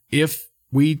 If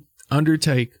we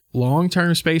undertake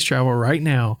long-term space travel right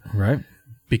now, right,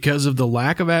 because of the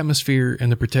lack of atmosphere and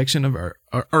the protection of our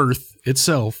Earth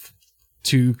itself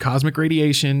to cosmic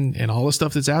radiation and all the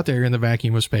stuff that's out there in the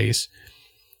vacuum of space,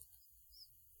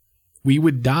 we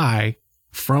would die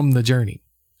from the journey.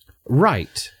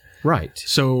 Right.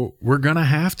 So we're going to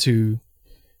have to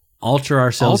alter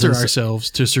ourselves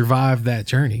to survive that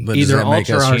journey. But does that make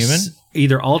us human?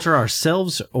 Either alter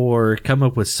ourselves or come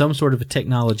up with some sort of a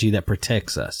technology that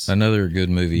protects us. Another good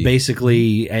movie.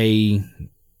 Basically a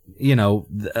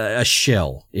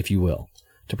shell, if you will,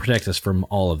 to protect us from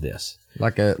all of this.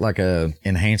 Like a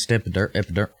enhanced epidermis.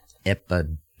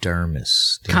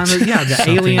 Kind of, the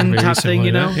alien type thing,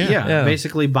 Yeah.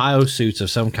 Basically biosuits of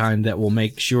some kind that will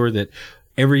make sure that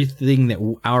everything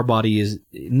that our body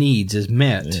needs is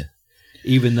met,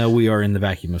 even though we are in the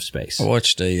vacuum of space. I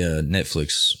watched a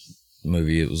Netflix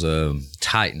movie. It was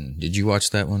Titan. Did you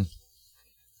watch that one?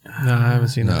 No, I haven't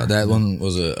seen that. No, that one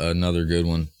was another good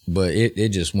one, but it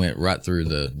just went right through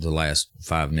the last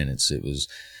 5 minutes. It was,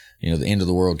 the end of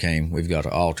the world came. We've got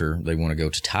to alter. They want to go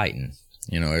to Titan.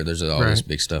 There's all this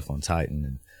big stuff on Titan,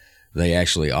 and they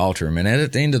actually alter him. And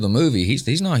at the end of the movie,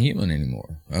 he's not human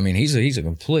anymore. I mean, he's a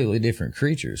completely different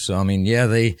creature. So I mean,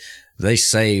 they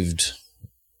saved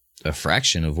a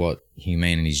fraction of what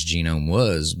humanity's genome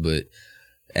was, but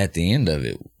at the end of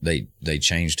it, they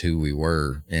changed who we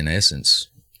were in essence.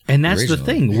 And that's originally. the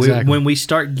thing. Exactly. When we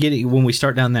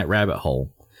start down that rabbit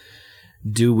hole,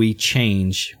 do we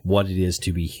change what it is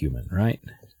to be human, right?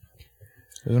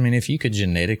 I mean, if you could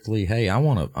genetically, hey, I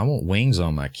want wings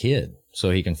on my kid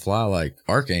so he can fly like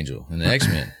Archangel in the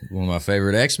X-Men, one of my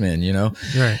favorite X-Men,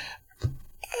 Right.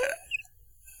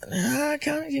 I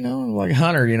kind of, like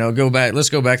Hunter, let's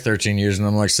go back 13 years, and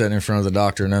I'm like sitting in front of the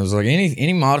doctor, and I was like,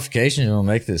 any modifications you want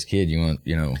to make this kid, you want.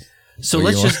 So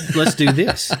let's do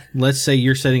this. Let's say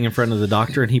you're sitting in front of the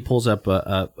doctor, and he pulls up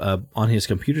on his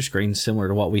computer screen similar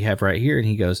to what we have right here, and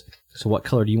he goes, "So what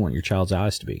color do you want your child's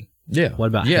eyes to be? Yeah. What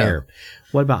about hair?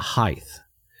 What about height?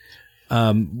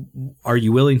 Are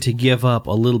you willing to give up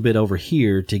a little bit over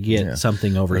here to get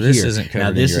something over here?" This isn't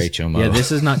covered in your HMO. Yeah,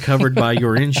 this is not covered by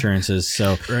your insurances.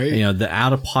 So, Right. the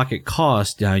out-of-pocket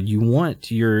cost, you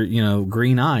want your,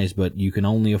 green eyes, but you can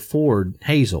only afford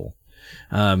hazel.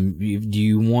 Do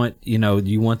you want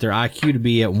their IQ to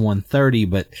be at 130,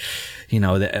 but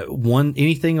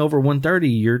anything over 130,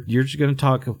 you're just going to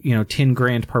talk,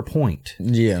 $10,000 per point.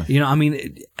 Yeah.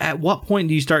 At what point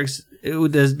do you start,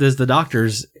 does the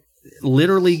doctors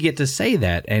literally get to say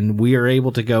that? And we are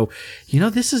able to go,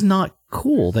 this is not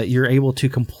cool that you're able to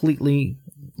completely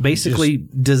basically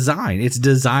design. It's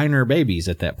designer babies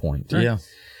at that point. Yeah.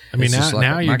 I mean, It's just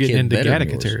now like, you're my getting kid into better than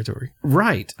Gattaca yours. territory.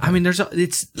 Right. I mean, there's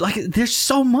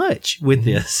so much with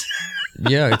this.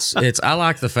 Yeah, I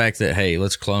like the fact that, hey,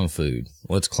 let's clone food.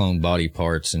 Let's clone body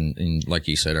parts and like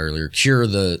you said earlier, cure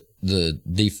the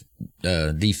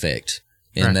defect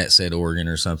in that said organ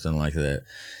or something like that.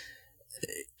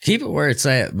 Keep it where it's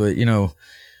at, but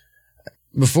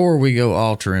before we go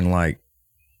altering like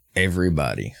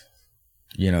everybody,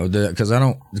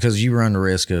 because you run the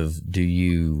risk of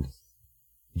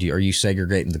are you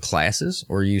segregating the classes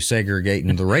or are you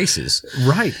segregating the races?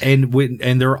 Right. And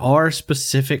there are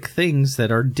specific things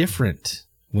that are different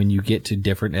when you get to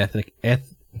different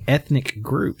ethnic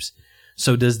groups.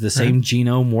 So does the same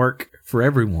genome work for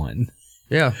everyone?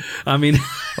 Yeah. I mean,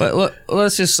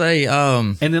 let's just say,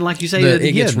 and then like you say,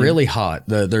 it gets really hot.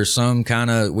 There's some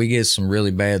we get some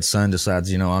really bad sun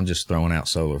decides, I'm just throwing out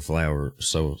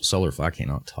solar. I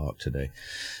cannot talk today.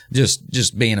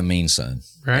 Just being a mean son.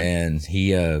 Right. And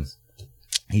he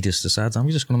just decides I'm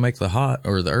just going to make the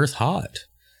Earth hot.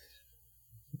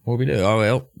 what we do. Oh,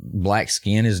 well, black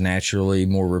skin is naturally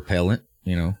more repellent,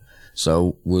 you know.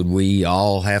 So would we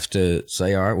all have to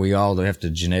say, all right, we all have to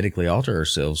genetically alter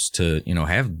ourselves to, you know,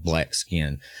 have black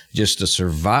skin just to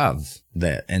survive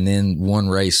that? And then one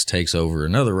race takes over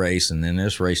another race, and then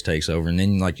this race takes over. And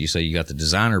then, like you say, you got the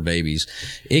designer babies.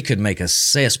 It could make a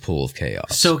cesspool of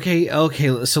chaos. So,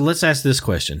 okay. So let's ask this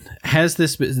question. Has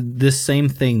this same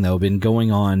thing, though, been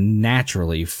going on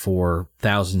naturally for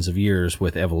thousands of years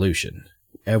with evolution?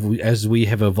 As we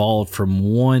have evolved from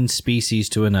one species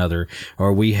to another,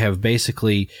 or we have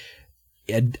basically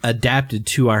adapted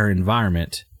to our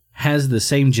environment, has the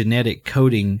same genetic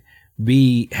coding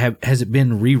has it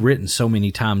been rewritten so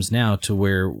many times now to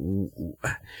where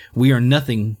we are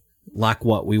nothing like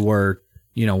what we were,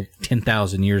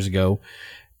 10,000 years ago,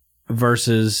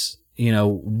 versus,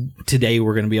 today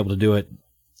we're going to be able to do it,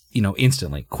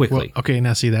 instantly, quickly. Well, okay,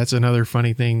 now see, that's another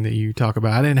funny thing that you talk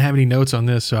about. I didn't have any notes on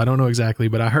this, so I don't know exactly,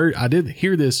 but I did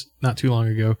hear this not too long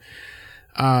ago.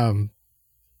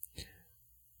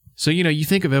 So, you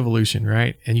think of evolution,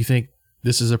 right? And you think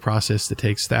this is a process that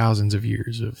takes thousands of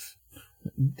years of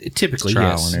typically,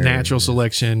 trial yes, and error. natural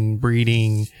selection,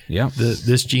 breeding. Yeah.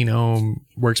 This genome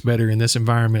works better in this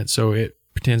environment, so it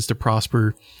tends to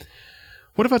prosper.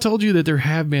 What if I told you that there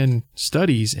have been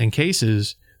studies and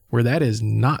cases where that is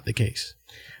not the case?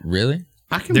 Really?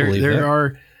 I can believe there that.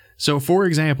 are. So, for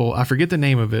example, I forget the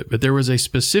name of it, but there was a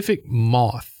specific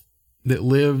moth that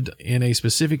lived in a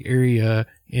specific area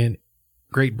in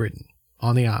Great Britain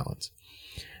on the islands.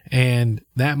 And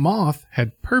that moth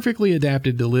had perfectly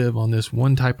adapted to live on this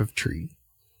one type of tree.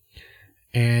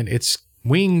 And its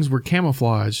wings were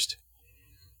camouflaged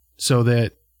so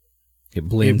that It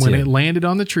blends when in. it landed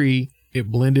on the tree, it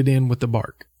blended in with the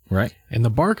bark. Right. And the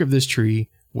bark of this tree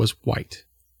was white.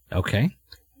 Okay.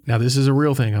 Now, this is a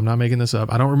real thing. I'm not making this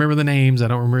up. I don't remember the names. I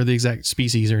don't remember the exact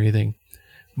species or anything.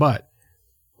 But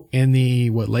in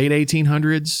the, late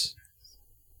 1800s,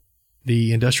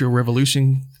 the Industrial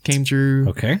Revolution came through.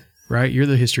 Okay. Right? You're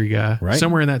the history guy. Right.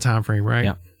 Somewhere in that time frame,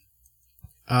 right?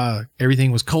 Yeah.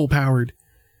 Everything was coal-powered.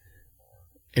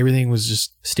 Everything was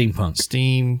just Steampunk.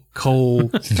 steam,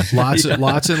 coal, lots and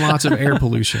lots of air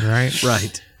pollution, right?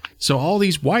 Right. So all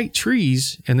these white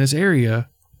trees in this area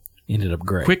Ended up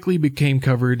gray. quickly became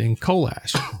covered in coal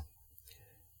ash.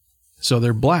 So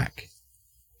they're black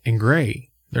and gray.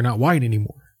 They're not white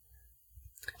anymore.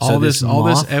 So All this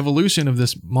moth- evolution of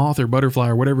this moth or butterfly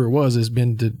or whatever it was has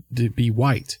been to be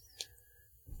white.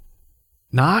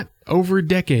 Not over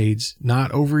decades,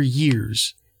 not over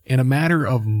years, in a matter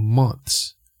of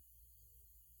months.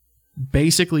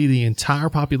 Basically, the entire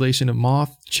population of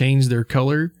moth changed their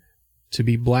color to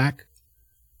be black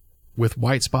with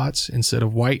white spots instead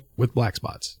of white with black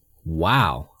spots.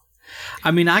 Wow.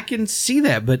 I mean, I can see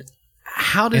that, but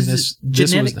how does And this this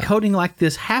was genetic not- coding like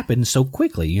this happen so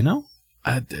quickly,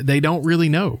 They don't really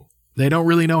know. They don't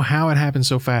really know how it happened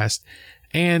so fast.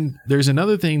 And there's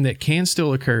another thing that can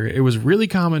still occur. It was really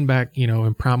common back, in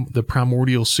the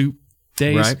primordial soup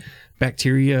days.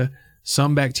 Right.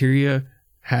 Some bacteria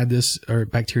had this, or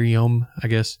bacterium, I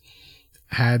guess,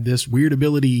 had this weird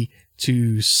ability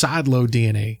to sideload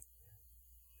DNA.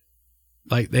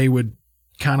 Like they would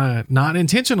kind of, not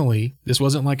intentionally, this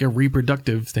wasn't like a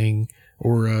reproductive thing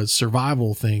or a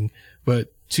survival thing,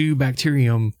 but two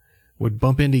bacterium would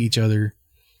bump into each other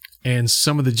and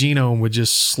some of the genome would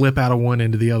just slip out of one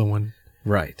into the other one,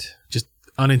 Right. just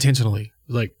unintentionally.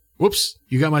 Like, whoops,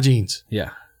 you got my genes.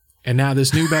 Yeah. And now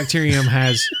this new bacterium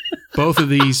has both of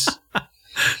these.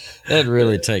 That'd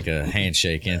really take a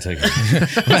handshake and take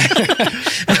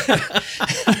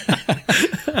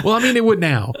Well, I mean, it would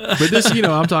now, but this,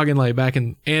 I'm talking like back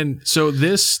in, and so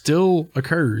this still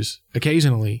occurs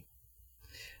occasionally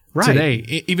Right.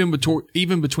 today,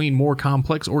 even between more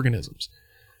complex organisms.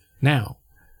 Now,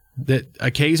 that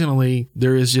occasionally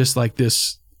there is just like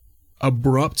this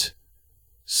abrupt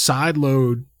side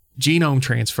load genome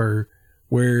transfer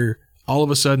where all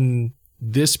of a sudden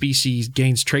this species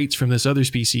gains traits from this other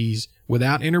species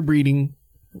without interbreeding,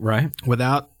 Right.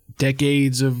 without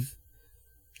decades of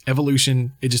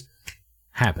evolution. It just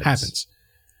Happens.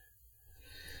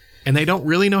 And they don't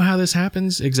really know how this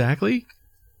happens exactly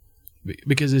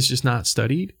because it's just not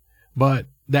studied. But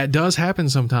that does happen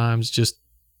sometimes, just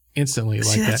instantly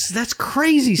See, like that. that's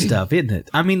crazy stuff, isn't it?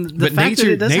 I mean, the But fact that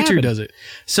it does nature happen. does it.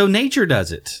 So nature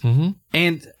does it. Mm-hmm.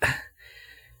 And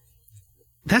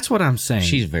that's what I'm saying.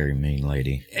 She's a very mean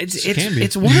lady. She can be.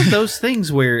 It's one of those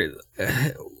things where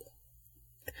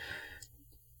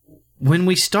when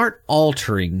we start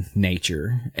altering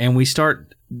nature and we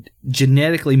start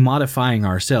genetically modifying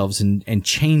ourselves and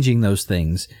changing those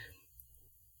things,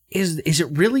 is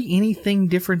it really anything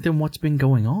different than what's been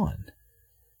going on?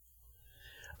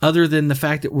 Other than the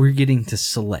fact that we're getting to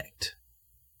select.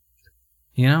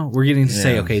 You know, we're getting to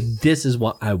say, okay, this is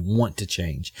what I want to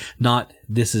change, not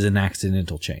this is an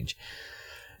accidental change.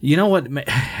 You know what,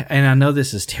 and I know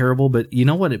this is terrible, but you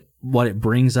know what it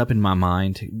brings up in my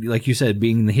mind, like you said,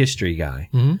 being the history guy,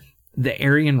 the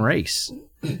Aryan race,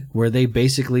 where they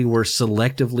basically were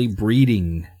selectively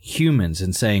breeding humans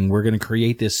and saying, we're going to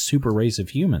create this super race of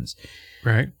humans.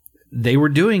 Right. They were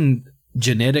doing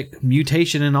genetic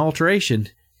mutation and alteration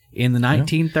in the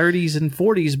 1930s and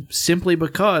 40s simply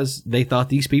because they thought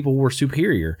these people were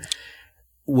superior,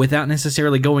 without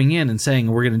necessarily going in and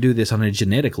saying, we're going to do this on a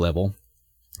genetic level.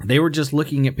 They were just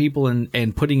looking at people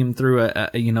and putting them through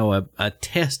a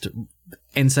test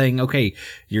and saying, okay,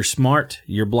 you're smart,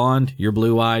 you're blonde, you're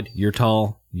blue-eyed, you're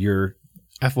tall, you're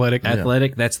athletic.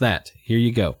 That's that. Here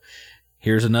you go.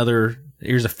 Here's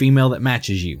a female that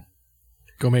matches you.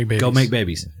 Go make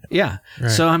babies. Yeah.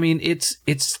 Right. So, I mean, it's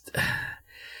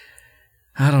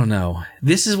I don't know.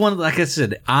 This is one of, like I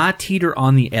said, I teeter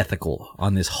on the ethical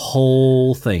on this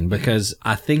whole thing because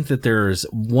I think that there's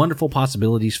wonderful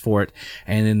possibilities for it.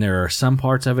 And then there are some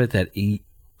parts of it that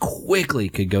quickly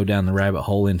could go down the rabbit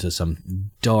hole into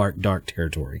some dark, dark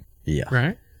territory. Yeah.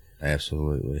 Right.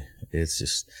 Absolutely. It's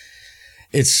just,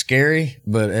 it's scary,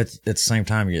 but at the same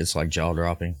time, it's like jaw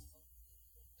dropping.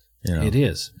 You know? It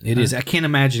is. It is. I can't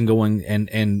imagine going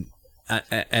and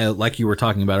like you were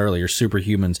talking about earlier,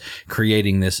 superhumans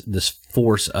creating this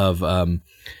force of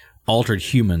altered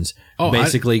humans,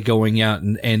 basically going out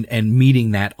and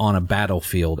meeting that on a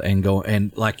battlefield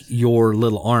and like your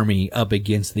little army up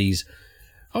against these.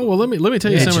 Oh, well, let me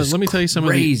tell you some. Let me tell you some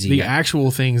crazy. of the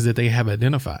actual things that they have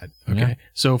identified. Okay, Yeah.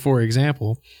 So for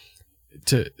example,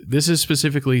 this is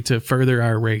specifically to further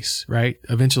our race. Right.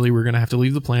 Eventually, we're going to have to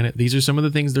leave the planet. These are some of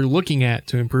the things they're looking at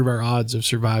to improve our odds of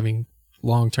surviving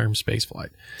long-term space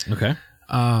flight. Okay.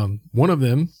 One of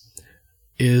them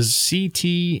is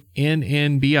CTNNBI.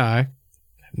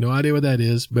 No idea what that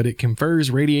is, but it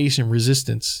confers radiation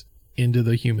resistance into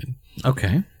the human.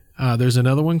 Okay. There's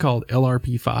another one called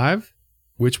LRP5,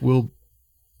 which will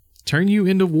turn you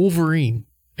into Wolverine.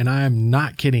 And I am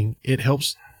not kidding. It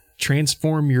helps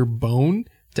transform your bone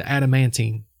to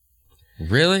adamantine.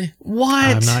 Really?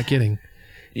 What? I'm not kidding.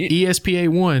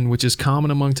 ESPA1, which is common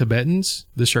among Tibetans,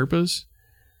 the Sherpas,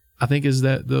 I think is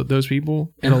that those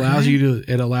people. It allows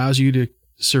you to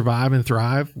survive and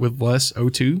thrive with less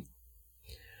O2.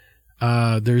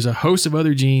 There's a host of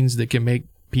other genes that can make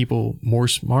people more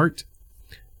smart.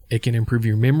 It can improve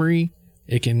your memory.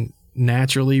 It can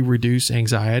naturally reduce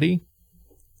anxiety.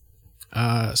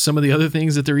 Some of the other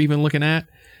things that they're even looking at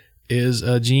is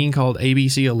a gene called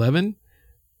ABC11,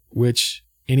 which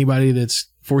anybody that's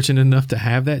fortunate enough to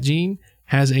have that gene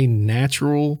has a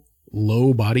natural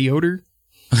low body odor.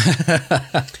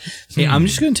 Hey, I'm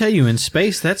just going to tell you, in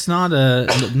space, that's not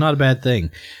a bad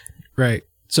thing. Right.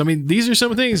 So, I mean, these are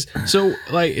some things. So,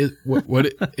 like,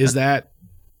 what is that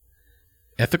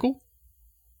ethical?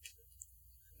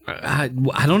 I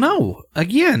don't know.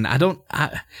 Again,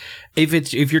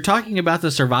 if you're talking about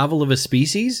the survival of a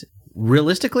species,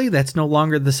 realistically, that's no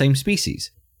longer the same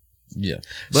species. Yeah,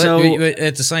 but So-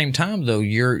 at the same time, though,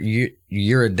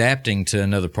 you're adapting to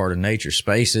another part of nature.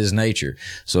 Space is nature,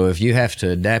 so if you have to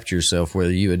adapt yourself,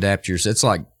 whether you adapt yourself, it's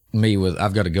like me with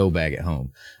I've got a go bag at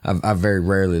home. I very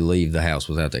rarely leave the house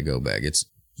without that go bag. It's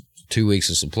 2 weeks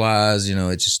of supplies. You know,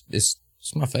 it's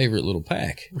my favorite little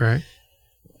pack. Right.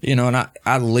 You know, and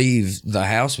I leave the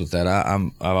house with that. I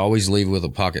always leave with a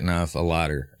pocket knife, a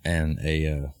lighter, and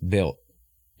a belt.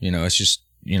 You know, it's just,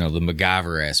 you know, the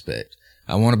MacGyver aspect.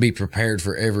 I want to be prepared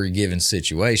for every given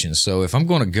situation. So if I'm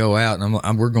going to go out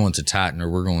and we're going to Titan or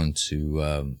we're going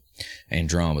to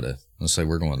Andromeda, let's say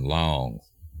we're going long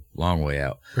way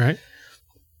out. Right.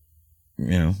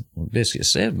 You know, Biscuit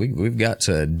said we've got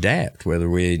to adapt, whether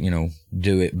we, you know,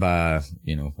 do it by,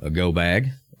 you know, a go bag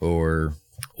or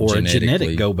A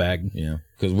genetic go bag. Yeah,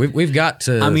 because we've got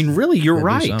to. I mean, really, you're do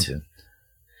right. something.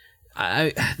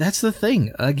 That's the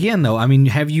thing. Again, though, I mean,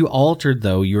 have you altered,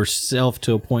 though, yourself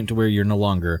to a point to where you're no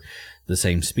longer the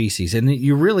same species? And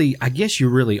I guess you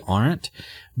really aren't,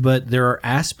 but there are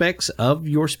aspects of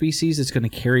your species that's going to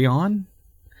carry on.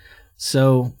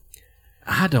 So,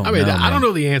 I don't know. I don't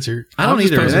know the answer. I don't I'm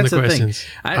just either. posing That's the questions.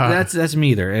 thing. That's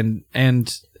me either. And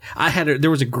there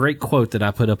was a great quote that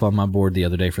I put up on my board the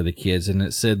other day for the kids, and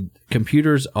it said,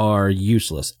 "Computers are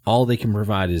useless. All they can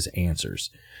provide is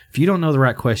answers." If you don't know the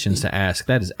right questions to ask,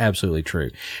 that is absolutely true.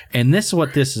 And this is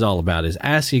what this is all about, is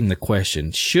asking the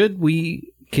question, should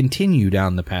we continue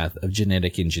down the path of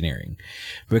genetic engineering?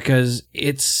 Because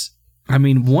it's I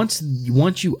mean, once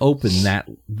you open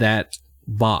that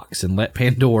box and let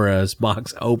Pandora's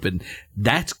box open,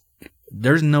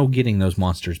 there's no getting those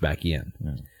monsters back in.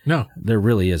 No. There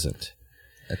really isn't.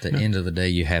 At the end of the day,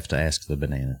 you have to ask the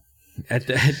banana.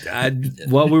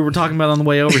 What we were talking about on the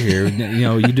way over here,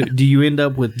 do you end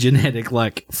up with genetic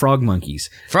like frog monkeys?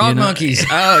 Monkeys.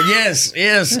 Oh,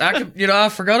 yes. I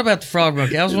forgot about the frog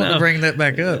monkey. I was wanting to bring that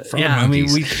back up. Frog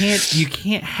monkeys. I mean, you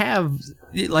can't have,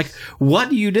 like, what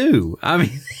do you do? I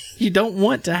mean, you don't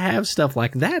want to have stuff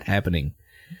like that happening.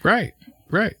 Right.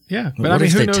 Yeah. But What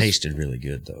if who they knows? tasted really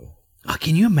good, though?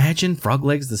 Can you imagine frog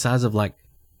legs the size of like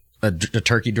A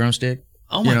turkey drumstick?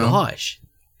 Oh my gosh.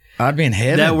 I'd be in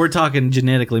heaven. That we're talking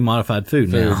genetically modified food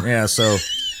now. Yeah, so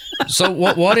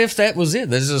what if that was it?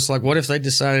 This is just like, what if they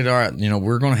decided, all right,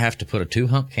 we're going to have to put a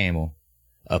 2-hump camel,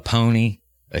 a pony,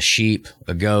 a sheep,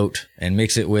 a goat, and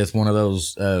mix it with one of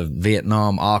those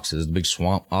Vietnam oxes, the big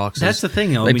swamp oxes. That's the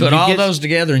thing, though. They put all those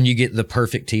together and you get the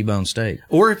perfect T-bone steak.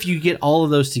 Or if you get all of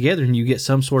those together and you get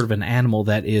some sort of an animal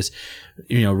that is,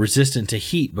 resistant to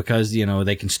heat because,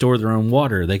 they can store their own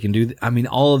water. They can do,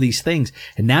 all of these things.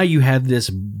 And now you have this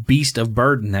beast of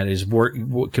burden that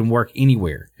can work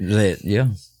anywhere. Yeah.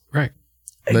 Right.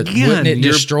 But Again, wouldn't it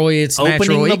destroy its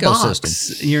natural ecosystem?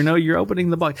 Box. You're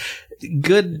opening the box.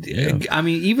 Good. Yeah.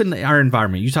 Even our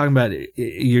environment, you're talking about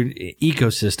your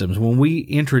ecosystems. When we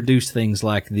introduce things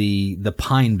like the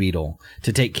pine beetle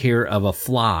to take care of a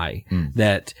fly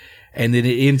and then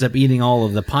it ends up eating all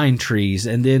of the pine trees,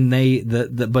 and then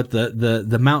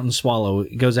the mountain swallow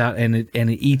goes out and it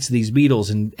eats these beetles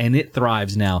and it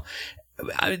thrives now.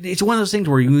 It's one of those things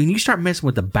where when you start messing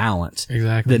with the balance,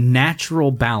 exactly, the natural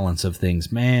balance of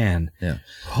things, man. Yeah.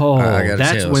 Oh, I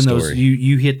that's when those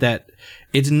you hit that.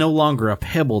 It's no longer a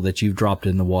pebble that you've dropped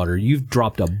in the water. You've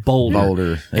dropped a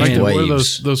boulder. Like waves. what are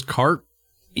those carp?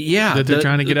 Yeah, that they're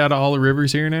trying to get out of all the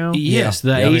rivers here now. Yes,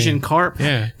 the Asian carp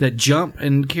that jump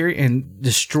and carry and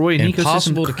destroy an ecosystem.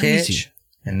 Impossible to Crazy. catch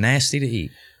and nasty to eat.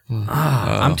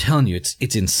 I'm telling you,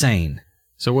 it's insane.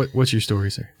 So what's your story,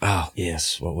 sir? Oh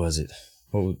yes, what was it?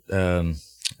 I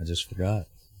just forgot.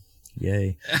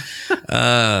 Yay.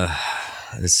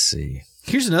 Let's see.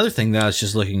 Here's another thing that I was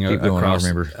just looking Keep going, across. I'll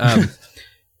remember.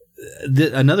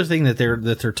 Another thing that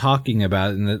they're talking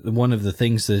about, and one of the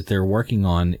things that they're working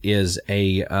on is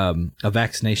a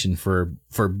vaccination for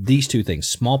these two things: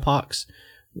 smallpox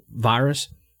virus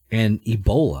and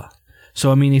Ebola.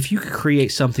 So, if you could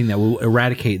create something that will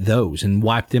eradicate those and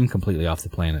wipe them completely off the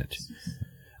planet.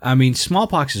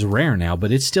 Smallpox is rare now,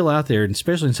 but it's still out there, and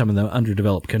especially in some of the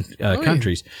underdeveloped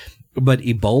countries. But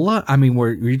Ebola,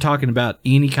 where you're talking about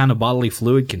any kind of bodily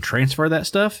fluid can transfer that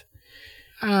stuff.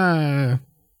 There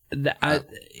are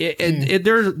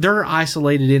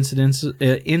isolated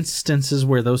instances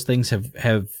where those things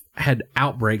have had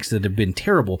outbreaks that have been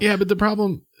terrible. Yeah, but the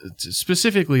problem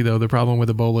specifically, though, the problem with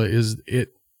Ebola is it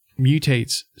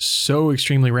mutates so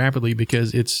extremely rapidly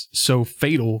because it's so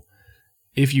fatal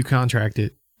if you contract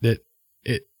it that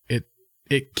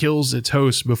it kills its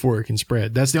host before it can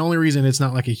spread. That's the only reason it's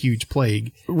not like a huge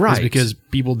plague, right? Is because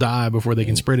people die before they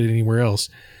can spread it anywhere else.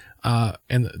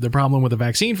 And the problem with a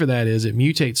vaccine for that is it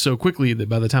mutates so quickly that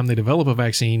by the time they develop a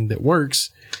vaccine that works,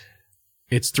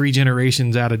 it's 3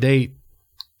 generations out of date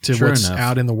to what's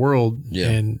out in the world,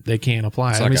 and they can't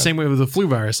apply it. Same way with the flu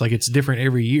virus. Like, it's different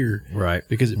every year, right?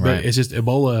 But it's just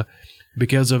Ebola,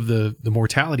 because of the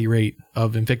mortality rate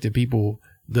of infected people.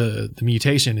 The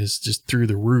mutation is just through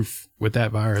the roof with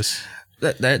that virus.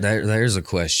 There's a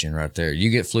question right there. You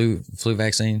get flu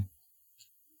vaccine?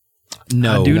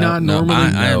 No, I do not normally.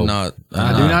 I am not.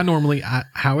 I do not normally.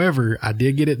 However, I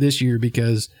did get it this year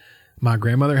because my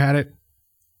grandmother had it.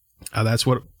 That's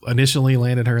what initially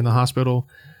landed her in the hospital.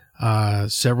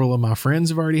 Several of my friends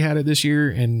have already had it this year,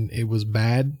 and it was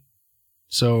bad.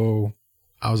 So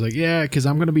I was like, yeah, because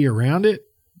I'm going to be around it.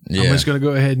 Yeah. I'm just going to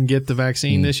go ahead and get the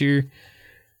vaccine this year.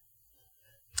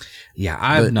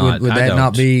 Yeah, would that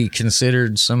not be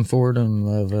considered some form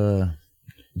of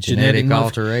genetic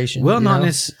alteration? Well,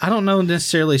 I don't know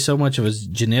necessarily so much of a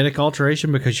genetic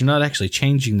alteration, because you're not actually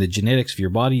changing the genetics of your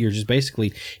body. You're just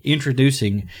basically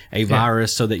introducing a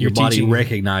virus so that your body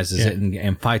recognizes it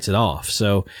and fights it off.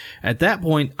 So at that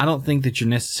point, I don't think that you're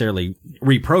necessarily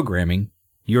reprogramming.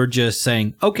 You're just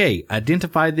saying, okay,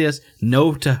 identify this,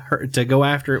 know to go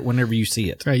after it whenever you see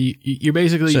it. Right. You're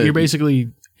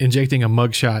basically injecting a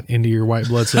mugshot into your white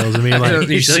blood cells. Like,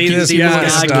 you see this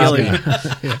guy kill him.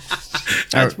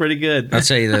 That's pretty good. I'll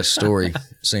tell you that story,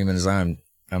 Siemens. I'm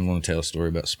going to tell a story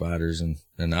about spiders, and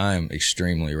I am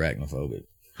extremely arachnophobic.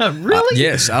 Really?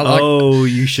 Yes, I like. Oh,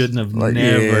 you shouldn't have never.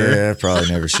 Yeah, I probably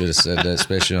never should have said that,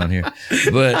 especially on here.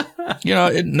 But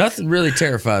nothing really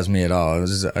terrifies me at all.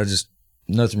 I just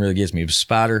nothing really gets me.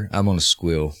 Spider, I'm gonna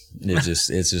squeal. It's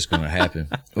just gonna happen.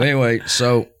 Well, anyway,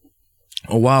 so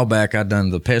a while back I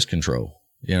done the pest control.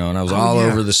 And I was all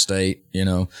over the state.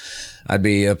 I'd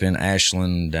be up in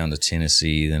Ashland down to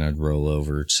Tennessee, then I'd roll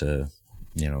over to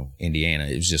Indiana.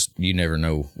 It was just, you never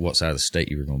know what side of the state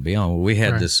you were going to be on. Well, we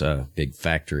had this big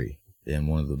factory in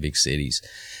one of the big cities,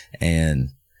 and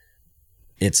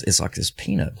it's like this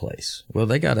peanut place. Well,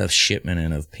 they got a shipment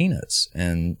in of peanuts,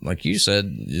 and like you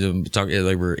said,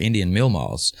 they were Indian meal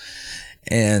moths,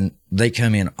 and they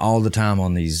come in all the time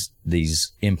on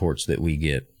these imports that we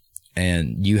get,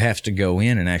 and you have to go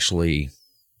in and actually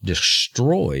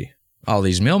destroy all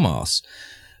these meal moths.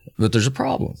 But there's a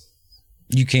problem.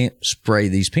 You can't spray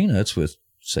these peanuts with,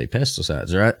 say,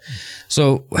 pesticides, right?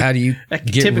 So how do you that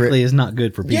typically is not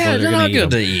good for people. Yeah, that they're are not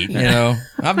good to eat.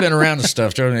 I've been around the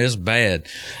stuff, it's bad.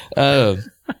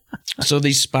 So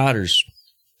these spiders,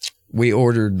 we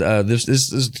ordered. This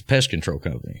is the pest control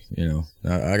company.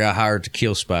 I got hired to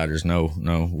kill spiders. No,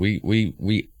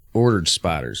 we ordered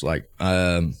spiders. Like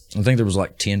I think there was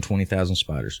like 20,000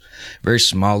 spiders, very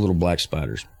small little black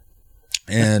spiders,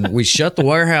 and we shut the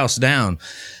warehouse down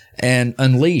and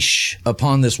unleash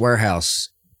upon this warehouse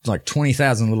like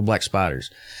 20,000 little black spiders.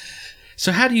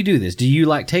 So how do you do this? Do you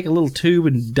take a little tube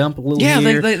and dump a little? Yeah,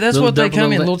 here, that's what they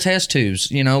come in, little test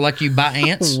tubes. Like you buy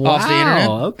ants off the internet.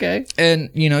 Okay. And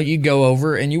you go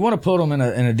over and you want to put them in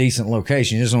a decent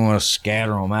location. You just don't want to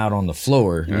scatter them out on the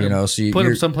floor. So you put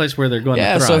them someplace where they're going.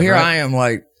 Yeah. to thrive, so here right? I am,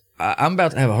 I'm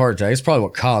about to have a heart attack. It's probably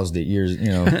what caused it.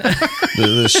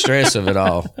 The stress of it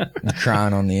all. I'm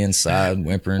crying on the inside,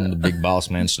 whimpering. The big boss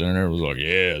man standing there was like,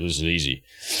 "Yeah, this is easy."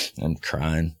 I'm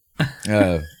crying.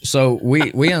 So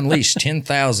we unleashed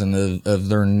 10,000 of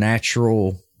their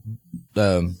natural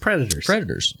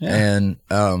predators, yeah.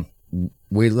 And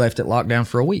we left it locked down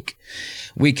for a week.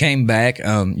 We came back,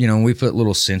 we put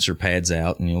little sensor pads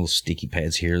out and little sticky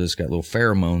pads here that's got little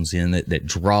pheromones in that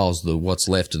draws what's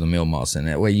left of the meal moths, and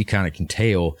that way you kind of can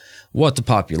tell what the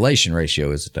population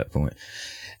ratio is at that point.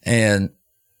 And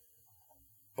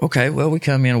okay, well, we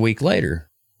come in a week later.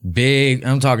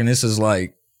 This is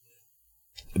like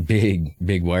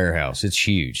big warehouse. It's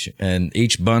huge. And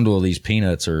each bundle of these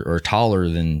peanuts are taller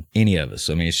than any of us.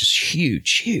 I mean, it's just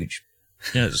huge.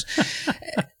 Yes.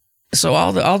 So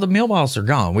all the meal moths are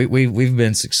gone. We've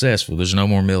been successful. There's no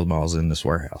more meal moths in this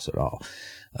warehouse at all.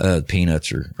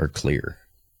 Peanuts are clear.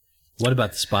 What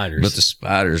about the spiders? But the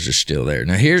spiders are still there.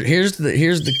 Now here's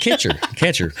the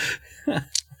catcher.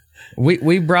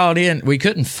 We brought in, we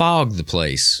couldn't fog the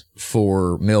place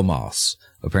for meal moths,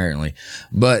 apparently,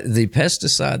 but the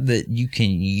pesticide that you can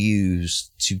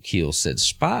use to kill said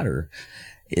spider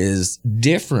is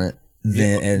different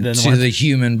than to the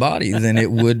human body than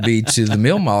it would be to the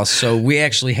meal moths. So we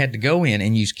actually had to go in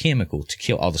and use chemical to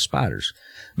kill all the spiders,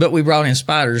 but we brought in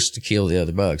spiders to kill the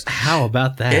other bugs. How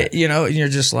about that? And you're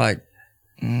just like,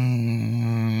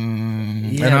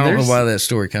 and I don't know why that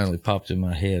story kind of popped in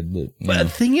my head, but the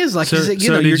thing is,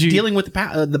 you're dealing with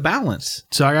the balance.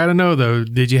 So I got to know though,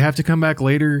 did you have to come back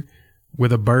later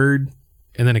with a bird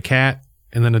and then a cat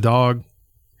and then a dog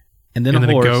and then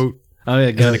a horse. goat? Oh yeah,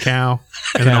 and then a cow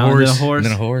and then a horse and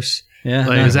then a horse?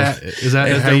 Yeah, is that if how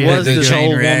there you was had to this chain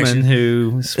old reaction? woman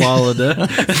who swallowed a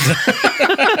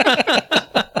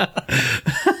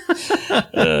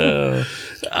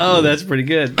oh, that's pretty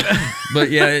good. But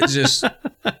yeah, it just,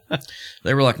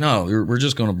 they were like, no, we're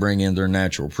just going to bring in their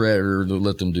natural predator to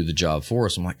let them do the job for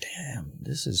us. I'm like, damn,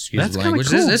 this is, excuse the language.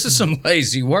 Cool. This is some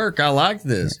lazy work. I like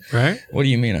this. Right? What do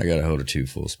you mean I got a hold of 2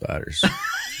 full spiders?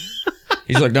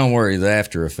 He's like, don't worry, the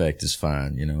after effect is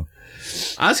fine,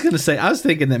 I was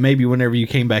thinking that maybe whenever you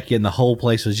came back in, the whole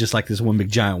place was just like this one big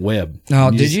giant web.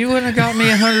 No, you wouldn't have got me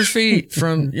 100 feet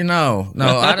from, no,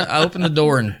 I opened the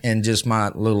door and just my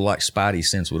little Spidey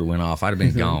sense would have went off. I'd have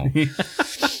been gone.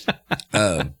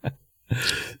 That's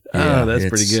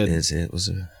pretty good. It was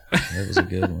a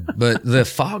good one. But the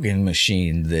fogging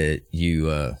machine that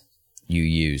you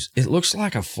use, it looks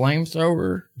like a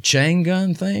flamethrower chain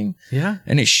gun thing. Yeah.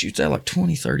 And it shoots out like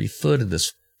 20, 30 foot of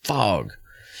this fog.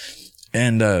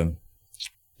 And to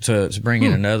bring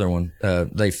in another one,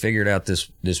 they figured out this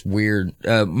weird,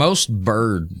 most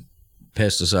bird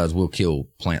pesticides will kill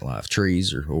plant life.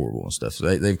 Trees are horrible and stuff.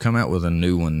 So they've come out with a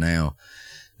new one now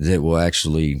that will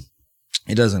actually,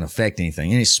 it doesn't affect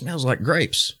anything. And it smells like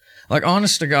grapes. Like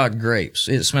honest to God grapes.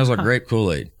 It smells like grape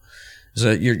Kool-Aid.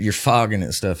 So you're fogging it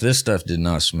and stuff. This stuff did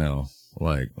not smell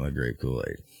like grape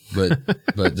Kool-Aid.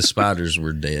 but the spiders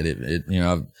were dead.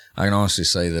 I can honestly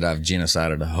say that I've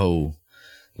genocided a whole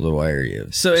little area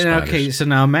of spiders. So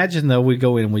now imagine though we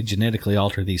go in and we genetically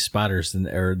alter these spiders,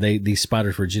 these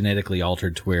spiders were genetically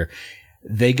altered to where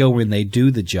they go in, they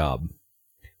do the job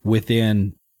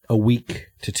within a week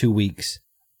to 2 weeks.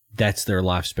 That's their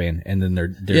lifespan, and then they're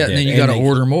dead. And then you got to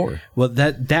order more. Well,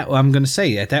 that I'm going to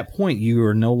say at that point you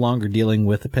are no longer dealing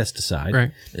with a pesticide.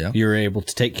 Right. Yeah. You're able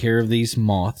to take care of these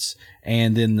moths,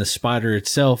 and then the spider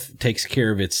itself takes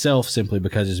care of itself simply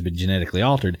because it's been genetically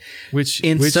altered. A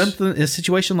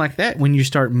situation like that, when you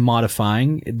start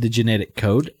modifying the genetic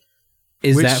code,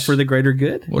 is that for the greater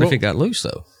good? What if it got loose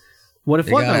though? What if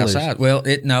It what got got loose? outside. Well,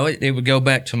 it would go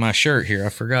back to my shirt here. I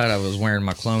forgot I was wearing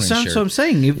my cloning shirt. So I'm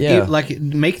saying,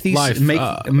 make these Life,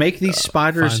 make these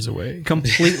spiders finds a way.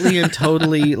 completely and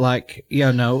totally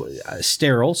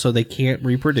sterile, so they can't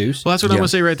reproduce. Well, that's what I'm going to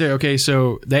say right there. Okay,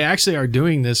 so they actually are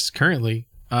doing this currently.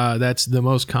 That's the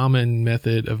most common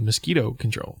method of mosquito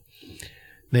control.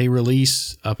 They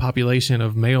release a population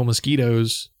of male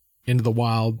mosquitoes into the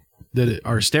wild that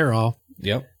are sterile.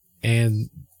 Yep.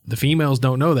 And the females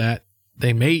don't know that.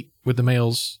 They mate with the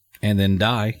males And then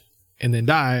die. and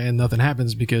nothing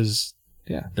happens because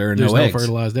Yeah, there are there's no no eggs.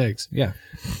 fertilized eggs. Yeah.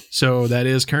 So that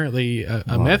is currently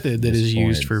a method that is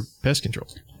used for pest control.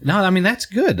 No, I mean that's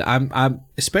good. I'm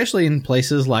especially in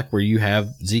places like where you have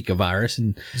Zika virus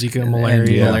and Zika, and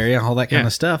malaria. all that kind Yeah.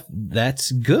 of stuff.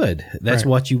 That's good. That's Right.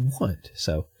 what you want.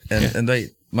 So And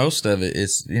most of it,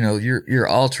 it's, you're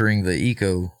altering the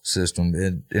ecosystem.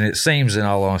 And it seems, in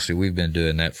all honesty, we've been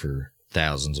doing that for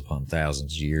thousands upon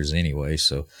thousands of years anyway.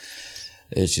 So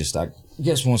it's just, I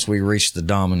guess once we reach the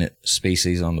dominant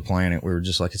species on the planet, we were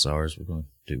just like, it's ours. We're going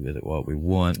to do with it what we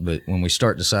want. But when we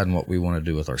start deciding what we want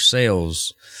to do with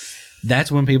ourselves,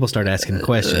 that's when people start asking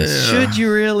questions. Should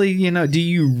you really, do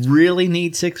you really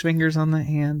need 6 fingers on that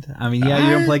hand? I mean, yeah,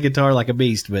 you don't play guitar like a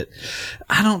beast, but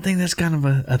I don't think that's kind of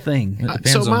a thing.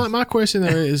 So my question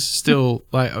there is still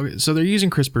like, okay, so they're using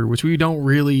CRISPR, which we don't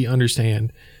really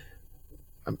understand.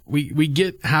 We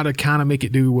get how to kind of make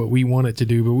it do what we want it to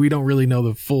do, but we don't really know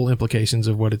the full implications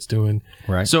of what it's doing.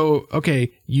 Right. So,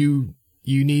 okay, you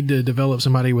need to develop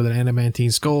somebody with an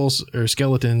adamantine skull or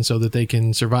skeleton so that they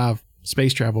can survive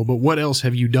space travel. But what else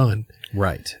have you done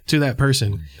Right. to that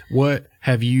person? What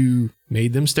have you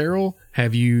made them sterile?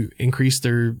 Have you increased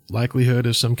their likelihood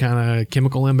of some kind of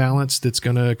chemical imbalance that's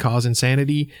going to cause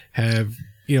insanity? Have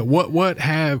what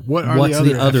are What's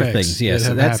the other things? effects Yes,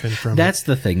 that have happened from that's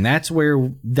the thing. That's where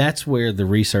the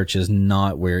research is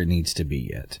not where it needs to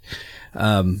be yet,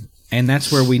 and that's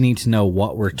where we need to know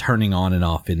what we're turning on and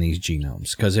off in these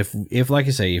genomes. Because if like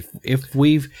I say, if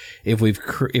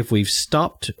we've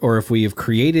stopped or if we have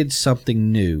created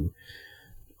something new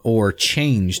or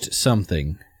changed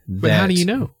something, But how do you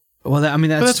know? Well, I mean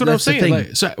that's what I'm the saying. thing.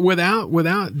 Like, so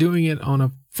without doing it on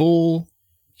a full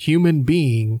human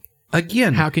being,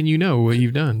 Again, how can you know what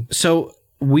you've done? so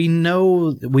we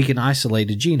know we can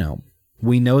isolate a genome.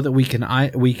 We know that we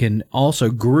can also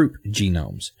group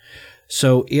genomes.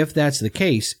 So if that's the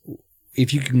case,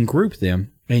 if you can group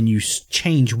them and you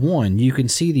change one, you can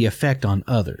see the effect on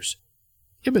others.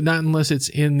 Yeah, but not unless it's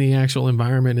in the actual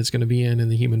environment it's going to be in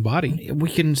the human body. We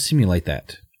can simulate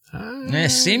that.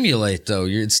 simulate though.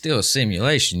 It's still a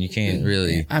simulation. You can't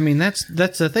really. I mean, that's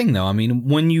the thing, though. I mean,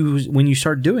 when you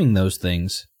start doing those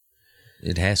things,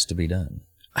 It has to be done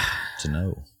to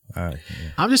know. All right.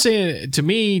 Yeah. I'm just saying, to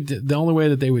me, the only way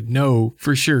that they would know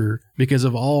for sure, because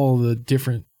of all the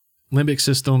different limbic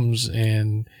systems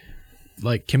and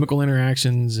like chemical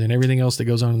interactions and everything else that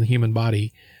goes on in the human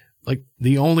body, like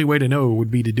the only way to know would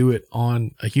be to do it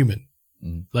on a human.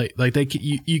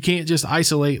 You can't just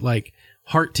isolate like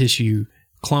heart tissue,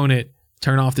 clone it,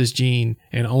 turn off this gene,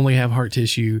 and only have heart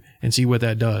tissue and see what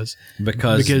that does.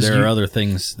 because there are other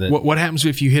things that. What happens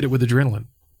if you hit it with adrenaline?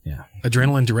 Yeah.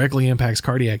 Adrenaline directly impacts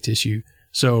cardiac tissue.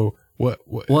 So what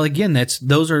Well, again,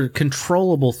 those are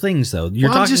controllable things, though. You're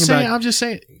talking about. I'm just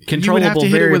saying. controllable You would have to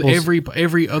hit it with variables.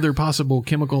 every other possible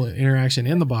chemical interaction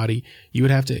in the body. You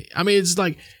would have to. I mean, it's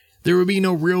like there would be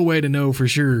no real way to know for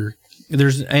sure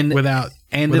without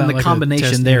then like the a combination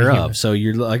test in a human. thereof. So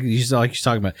you're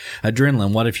talking about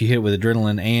adrenaline. What if you hit it with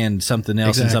adrenaline and something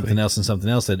else and Exactly. something else and something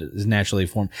else that is naturally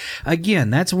formed? Again,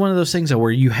 that's one of those things though,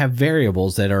 where you have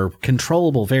variables that are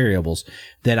controllable variables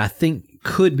that I think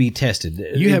could be tested.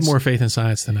 You have more faith in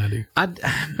science than I do. I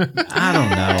don't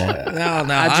know.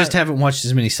 No, I just haven't watched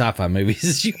as many sci-fi movies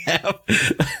as you have.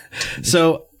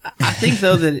 So I think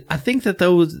that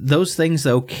those things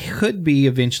though could be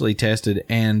eventually tested,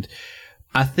 and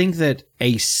I think that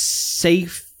a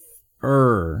safer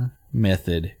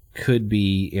method could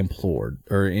be employed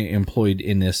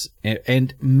in this,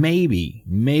 and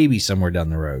maybe somewhere down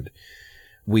the road,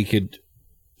 we could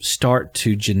start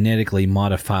to genetically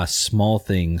modify small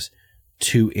things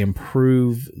to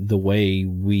improve the way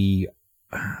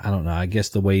I guess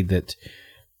the way that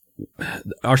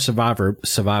our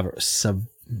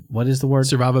what is the word?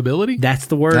 Survivability? That's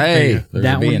the word. Hey, there's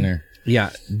that a bee one, in there.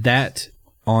 Yeah, that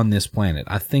on this planet.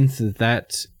 I think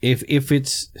that if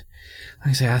it's, like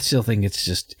I say, I still think it's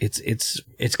just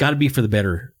it's got to be for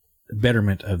the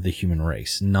betterment of the human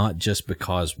race, not just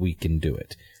because we can do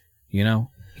it. You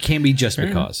know, it can't be just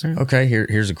because. Okay,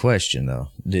 here's a question though.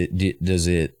 Does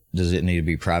it need to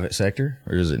be private sector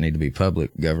or does it need to be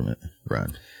public government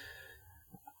run?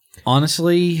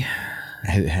 Honestly,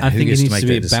 I think it needs to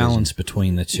be a balance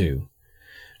between the two.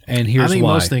 And here's why. I think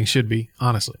most things should be,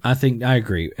 honestly. I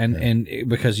agree. And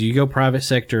because you go private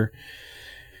sector,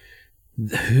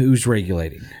 who's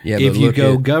regulating? Yeah, if you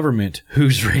go government,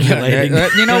 who's regulating?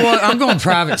 You know what? I'm going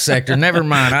private sector. Never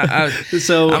mind.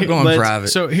 I'm going private.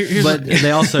 So but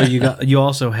they also you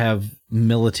also have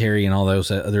military and all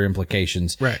those other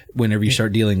implications. Right. Whenever you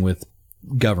start dealing with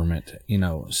government,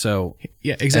 so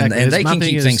yeah, exactly. And they can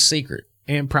keep things secret.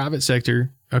 And private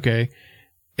sector, okay,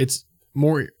 it's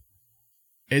more.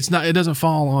 It's not. It doesn't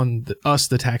fall on us,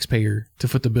 the taxpayer, to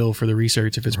foot the bill for the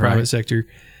research if it's private sector.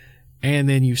 And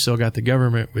then you've still got the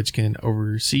government, which can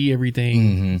oversee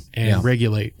everything and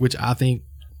regulate. Which I think,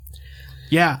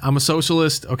 I'm a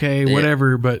socialist. Okay,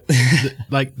 whatever. But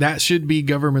like that should be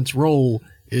government's role,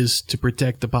 is to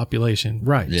protect the population,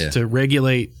 right? Yeah. To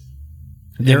regulate.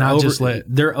 Their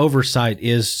oversight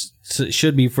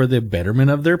should be for the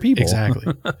betterment of their people.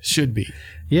 Exactly, should be.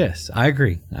 Yes, I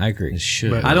agree. It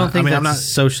should. But I don't think that's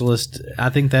socialist.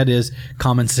 I think that is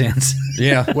common sense.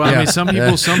 Yeah. Well, I mean,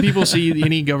 some people see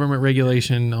any government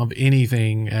regulation of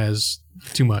anything as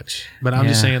too much. But I'm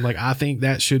just saying, like, I think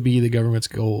that should be the government's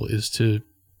goal, is to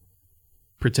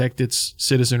protect its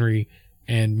citizenry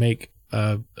and make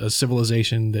a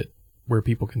civilization where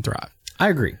people can thrive. I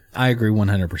agree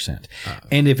 100%.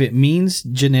 And if it means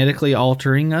genetically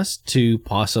altering us to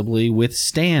possibly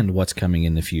withstand what's coming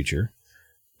in the future,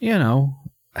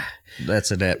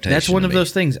 that's adaptation. That's one of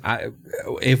those things.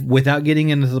 If without getting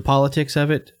into the politics of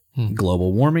it,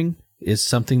 global warming is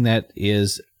something that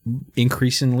is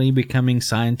increasingly becoming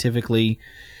scientifically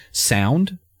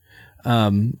sound,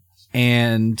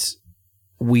 and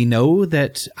we know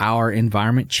that our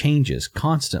environment changes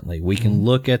constantly. We can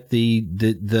look at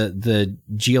the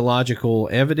geological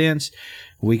evidence.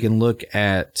 We can look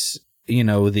at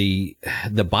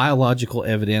the biological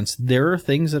evidence. There are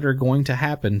things that are going to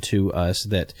happen to us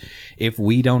that, if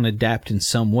we don't adapt in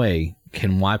some way,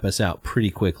 can wipe us out pretty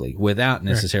quickly without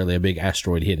necessarily a big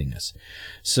asteroid hitting us.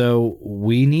 So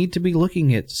we need to be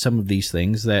looking at some of these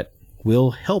things that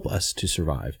will help us to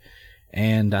survive.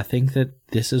 And I think that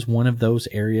this is one of those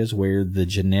areas where the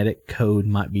genetic code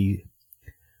might be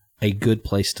a good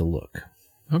place to look.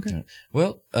 Okay.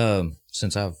 Well,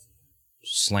 since I've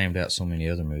slammed out so many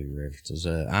other movie references,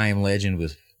 I Am Legend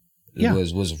was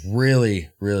really,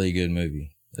 really good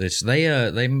movie. They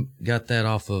got that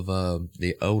off of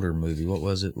the older movie. What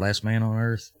was it? Last Man on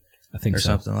Earth? I think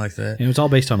so. Something like that. And it was all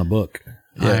based on a book.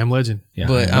 I Am Legend. Yeah.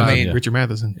 But I mean, Richard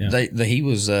Matheson. Yeah. He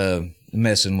was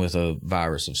messing with a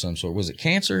virus of some sort. Was it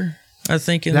cancer? I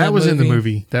think that was in the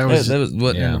movie. That wasn't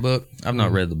in the book. I've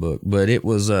not read the book, but it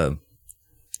was hey,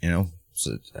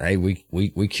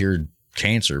 we cured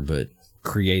cancer, but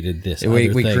created this.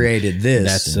 We created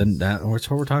this. That's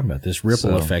what we're talking about. This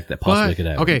ripple effect that possibly could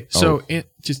happen. Okay, so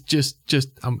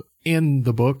in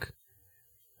the book,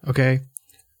 okay,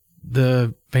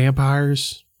 the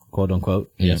vampires, quote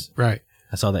unquote. Yes, right.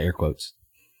 I saw the air quotes.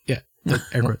 Yeah, the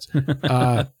air quotes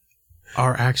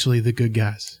are actually the good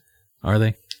guys. Are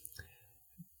they?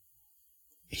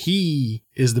 He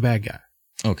is the bad guy.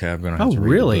 Okay, I'm gonna have to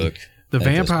read the book. The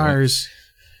vampires,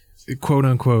 quote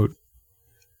unquote.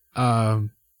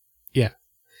 Don't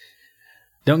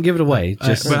give it away.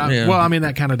 Well, I mean,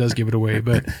 that kind of does give it away,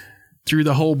 but through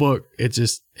the whole book, it's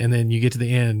just, and then you get to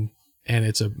the end and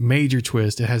it's a major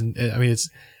twist. I haven't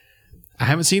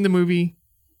seen the movie.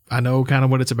 I know kind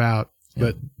of what it's about,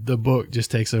 but the book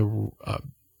just takes a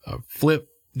flip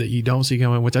that you don't see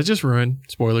coming, which I just ruined.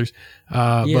 Spoilers.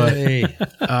 But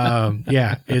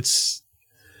it's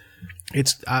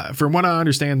from what I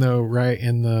understand though, right?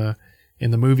 In the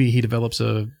movie, he develops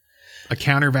a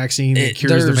counter vaccine that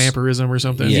cures the vampirism or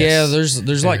something. Yeah,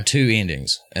 there's like two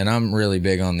endings, and I'm really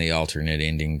big on the alternate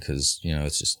ending because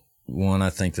it's just one. I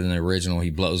think that in the original he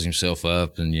blows himself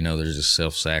up, and there's a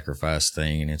self-sacrifice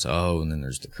thing, and and then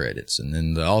there's the credits, and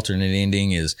then the alternate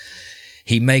ending is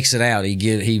he makes it out.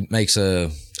 He makes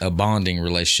a bonding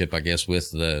relationship, I guess,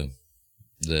 with the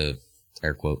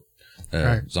air quote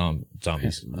Right.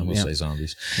 zombies. I'm gonna say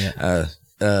zombies. Yeah.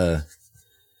 I'm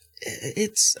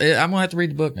gonna have to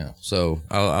read the book now, so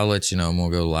I'll let you know. I'm gonna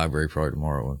go to the library probably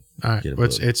tomorrow. All right. Get a Well,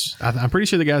 book. I'm pretty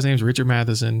sure the guy's name's Richard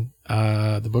Matheson.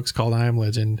 The book's called I Am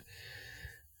Legend.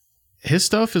 His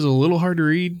stuff is a little hard to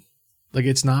read. Like,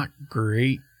 it's not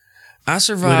great. I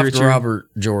survived Literature. Robert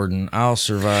Jordan. I'll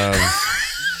survive.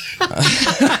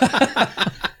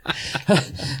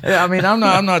 Yeah, I mean, I'm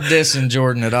not dissing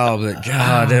Jordan at all, but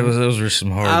God, those were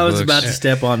some hard. I was books. about to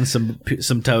step on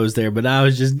some toes there, but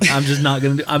I'm just not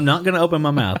gonna I'm not gonna open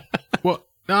my mouth. Well,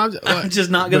 no, I'm just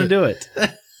not gonna do it.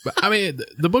 But, I mean,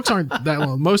 the books aren't that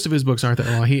long. Most of his books aren't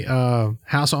that long. He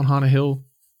House on Haunted Hill.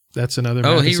 That's another.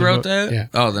 Oh, he Matheson wrote book. that. Yeah.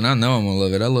 Oh, then I know I'm gonna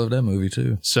love it. I love that movie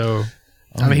too. So,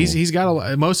 I mean, he's got a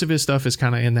lot. Most of his stuff is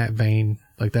kind of in that vein,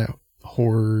 like that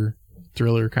horror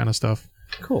thriller kind of stuff.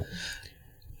 Cool.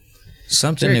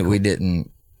 Something Very that we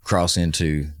didn't cross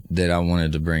into that I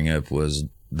wanted to bring up was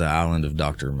the Island of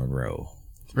Dr. Monroe.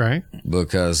 Right.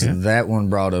 Because that one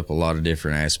brought up a lot of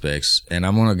different aspects, and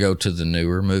I'm gonna go to the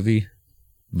newer movie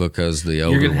because the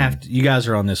older You're gonna one, have to. You guys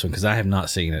are on this one because I have not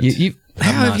seen it.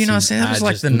 how have you not seen it? It was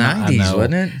like the 90s,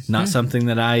 wasn't it? Not something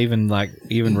that I even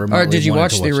remotely. Or did you wanted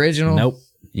watch to the original? Nope.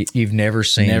 You've never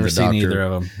seen Never the seen Doctor. either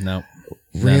of them. Nope.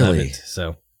 None of Really? it.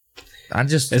 So I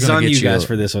just it's gonna on get you guys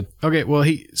for this one. Okay. Well,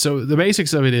 so the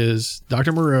basics of it is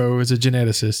Dr. Moreau is a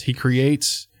geneticist. He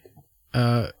creates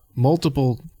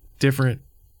multiple different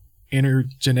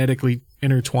genetically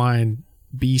intertwined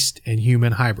beast and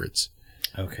human hybrids.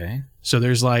 Okay. So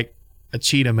there's like a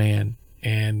cheetah man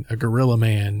and a gorilla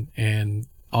man and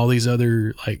all these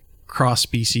other like cross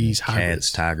species hybrids.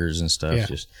 cats, tigers, and stuff.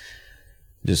 Yeah.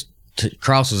 Just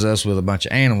crosses us with a bunch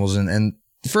of animals, and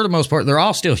for the most part, they're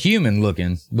all still human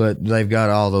looking, but they've got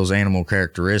all those animal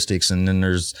characteristics. And then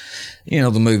there's, the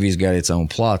movie's got its own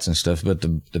plots and stuff, but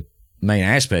the main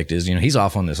aspect is, he's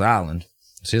off on this island.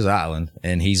 It's his island,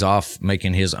 and he's off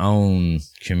making his own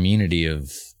community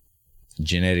of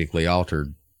genetically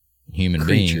altered human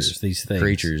Creatures, beings. these things.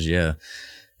 Creatures, yeah.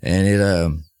 And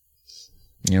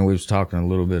it, we was talking a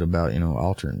little bit about,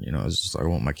 altering, it's just like, I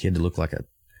want my kid to look like a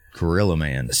gorilla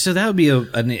man. So that would be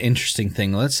an interesting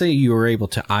thing. Let's say you were able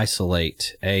to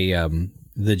isolate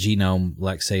the genome,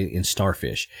 like say in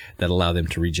starfish, that allow them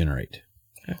to regenerate.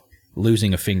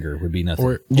 Losing a finger would be nothing.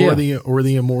 Or Yeah.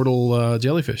 the immortal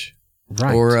jellyfish.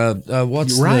 Right. Or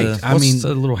what's Right. the I what's mean-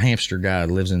 the little hamster guy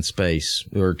that lives in space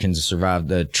or can survive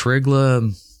the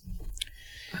Trigla?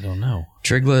 I don't know.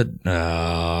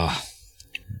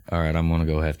 All right, I'm gonna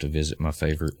go have to visit my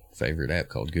favorite app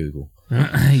called Google.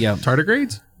 Yeah.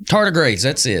 Tardigrades? Tardigrades,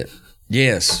 that's it.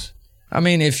 Yes, I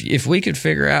mean if we could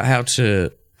figure out how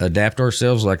to adapt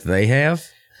ourselves like they have,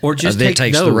 Or just that take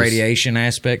takes those. the radiation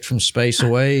aspect from space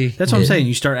away. That's what I'm saying.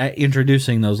 You start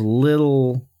introducing those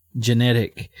little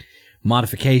genetic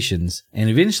modifications, and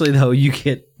eventually, though,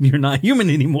 you're not human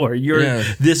anymore. You're Yeah.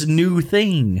 this new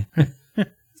thing.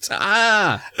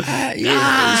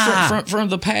 From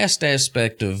the past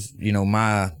aspect of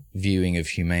my viewing of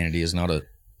humanity is not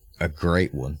a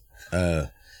great one.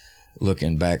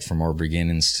 Looking back from our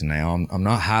beginnings to now, I'm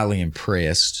not highly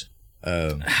impressed.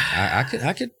 I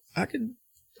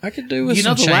could do with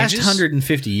some the changes. last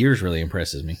 150 years really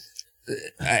impresses me.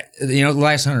 the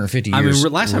last 150 years. I mean, the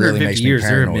last really 150 makes me years,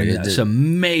 there have paranoid. been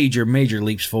some major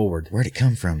leaps forward. Where'd it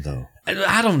come from, though?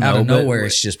 I don't know. Out of but- nowhere,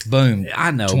 it's just boom.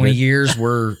 I know. 20 but- years,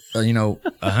 we're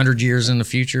 100 years in the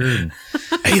future. And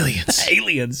Aliens.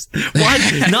 Aliens.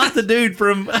 Why not the dude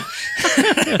from?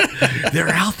 They're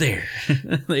out there.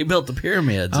 They built the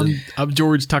pyramids. I'm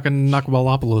George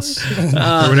Takanakbalopoulos.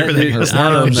 Or whatever that is. I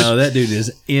don't know. That dude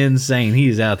is insane.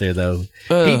 He's out there though.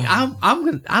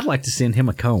 I'd like to send him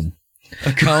a comb.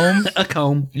 a comb, A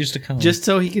comb. just a comb. Just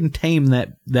so he can tame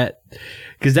that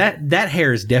because that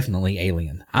hair is definitely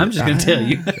alien. I'm just gonna tell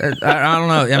you. I don't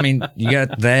know. I mean, you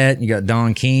got that. You got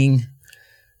Don King.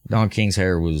 Don King's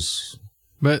hair was.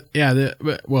 But yeah,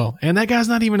 and that guy's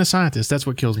not even a scientist. That's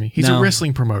what kills me. He's No. a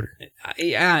wrestling promoter.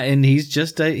 Yeah, and he's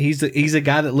just he's a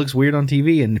guy that looks weird on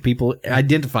TV, and people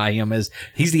identify him as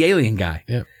he's the alien guy.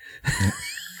 Yep.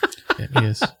 Yeah, he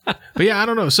is. But yeah, I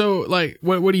don't know. So like,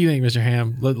 what do you think, Mr.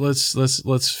 Ham?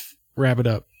 Let's wrap it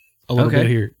up a little Okay. bit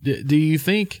here. Do you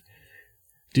think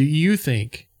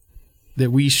that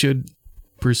we should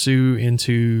pursue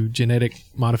into genetic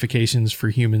modifications for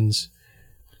humans?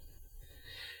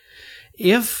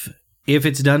 If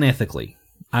it's done ethically,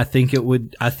 I think it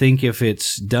would. I think if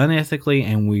it's done ethically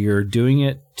and we are doing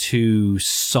it to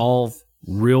solve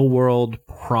real world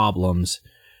problems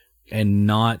and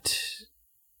not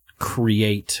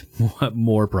create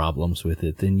more problems with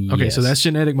it, then yes. Okay, so that's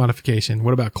genetic modification.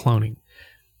 What about cloning?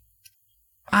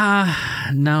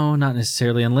 No, not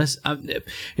necessarily. Unless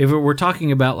if we're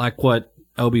talking about like what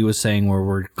Obi was saying, where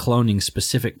we're cloning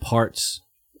specific parts,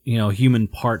 human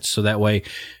parts, so that way,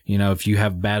 if you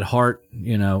have bad heart,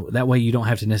 that way you don't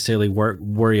have to necessarily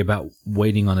worry about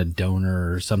waiting on a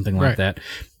donor or something like that.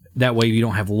 That way you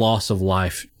don't have loss of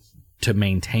life to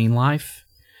maintain life.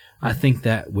 I think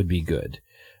that would be good.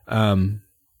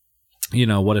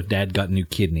 What if Dad got new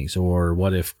kidneys, or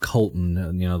what if Colton,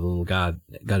 the little guy,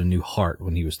 got a new heart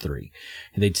when he was 3,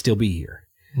 and they'd still be here.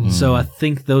 So I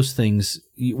think those things,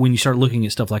 when you start looking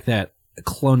at stuff like that,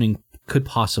 cloning could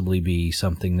possibly be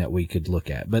something that we could look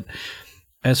at. But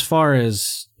as far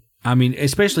as,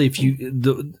 especially if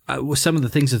some of the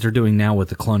things that they're doing now with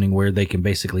the cloning, where they can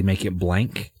basically make it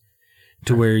blank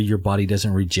to where your body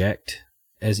doesn't reject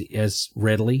as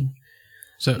readily.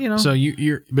 So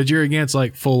you're against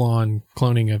like full on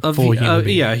cloning of full human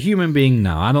being. Yeah, a human being.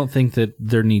 No, I don't think that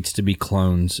there needs to be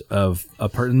clones of a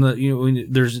person.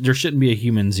 There shouldn't be a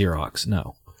human Xerox.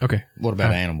 No. Okay. What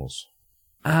about animals?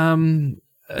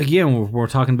 Again, we're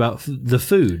talking about the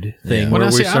food thing. Yeah. Where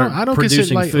I don't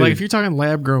consider like if you're talking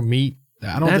lab grown meat.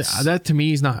 I don't. That to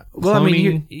me is not. Well,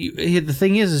 cloning. The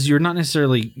thing is you're not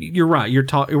necessarily. You're right.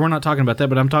 We're not talking about that,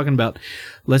 but I'm talking about.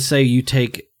 Let's say you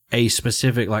take a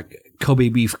specific like Kobe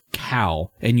beef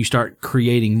cow and you start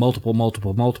creating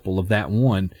multiple of that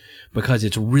one because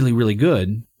it's really, really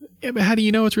good. Yeah, but how do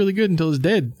you know it's really good until it's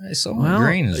dead?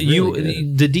 Grain is really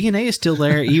good. The DNA is still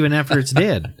there even after it's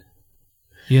dead.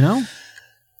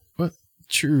 Well,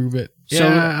 true, but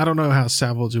I don't know how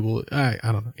salvageable. I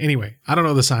don't know. Anyway, I don't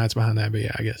know the science behind that, but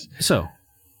yeah, I guess. So,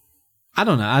 I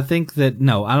don't know. I think that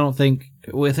I don't think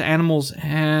with animals.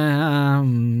 I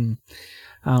don't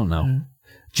know.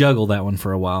 Juggle that one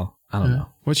for a while. I don't know.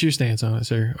 What's your stance on it,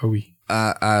 sir? Obi?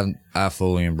 I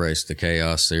fully embrace the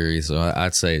chaos theory, so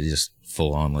I'd say just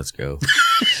full on. Let's go.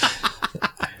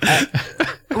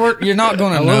 You're not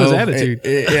going to know. His attitude.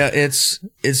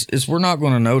 It's we're not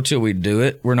going to know till we do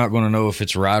it. We're not going to know if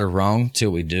it's right or wrong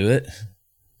till we do it.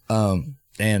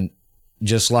 And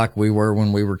just like we were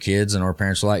when we were kids, and our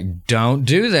parents were like, "Don't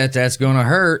do that. That's going to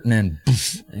hurt." And then,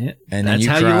 and that's then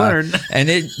how you learn. And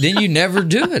then you never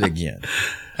do it again.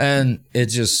 And it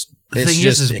just. The thing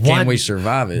is can we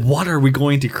survive it? What are we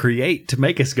going to create to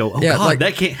make us go, God,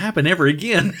 that can't happen ever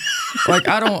again? Like,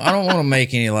 I don't want to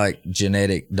make any like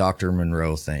genetic Dr.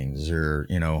 Monroe things, or,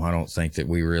 I don't think that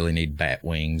we really need bat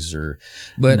wings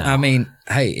but no. I mean,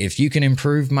 hey, if you can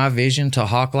improve my vision to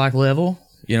hawk-like level,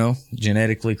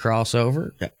 genetically cross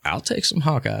over, I'll take some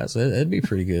Hawkeyes. That'd be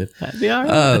pretty good. That'd be all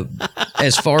right.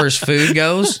 As far as food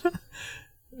goes,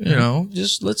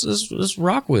 just let's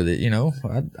rock with it.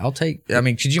 I'll take. I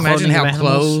mean, could you imagine how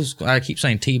close? I keep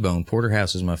saying T-bone.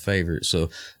 Porterhouse is my favorite. So,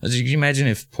 could you imagine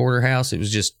if Porterhouse it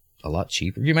was just a lot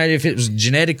cheaper? Could you imagine if it was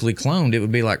genetically cloned? It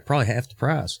would be like probably half the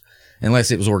price,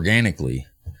 unless it was organically.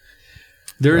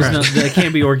 There is no. That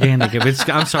can't be organic.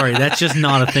 I'm sorry, that's just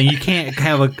not a thing. You can't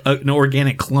have an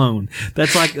organic clone. That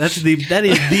is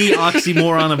the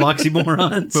oxymoron of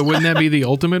oxymorons. But wouldn't that be the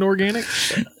ultimate organic?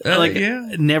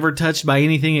 Never touched by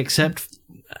anything except.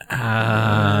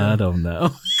 I don't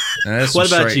know. What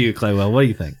about you, Claywell? What do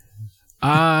you think?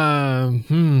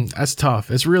 That's tough.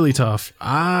 It's really tough.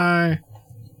 Cloning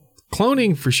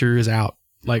for sure is out.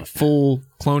 Like full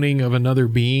cloning of another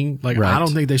being. Like I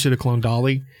don't think they should have cloned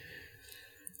Dolly.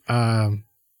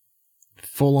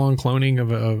 Full on cloning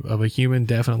of a human,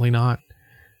 definitely not.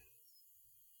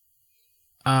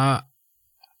 I'm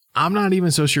not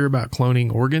even so sure about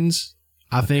cloning organs.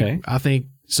 I think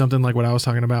something like what I was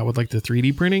talking about with like the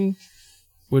 3D printing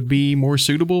would be more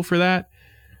suitable for that.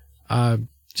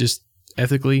 Just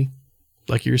ethically,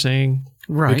 like you're saying,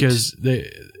 right? Because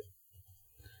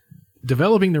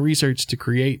developing the research to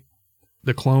create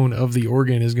the clone of the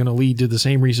organ is going to lead to the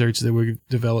same research that would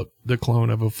develop the clone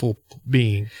of a full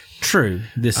being. True.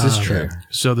 This is true.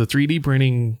 So the 3D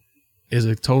printing is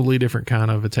a totally different kind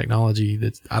of a technology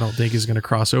that I don't think is going to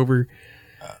cross over.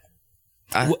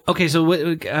 Okay, so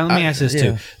let me ask this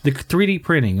too. The 3D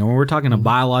printing, and we're talking a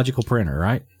biological printer,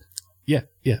 right? Yeah.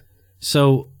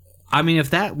 So, I mean, if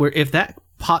that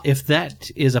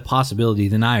is a possibility,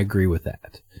 then I agree with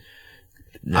that.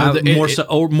 More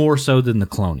so than the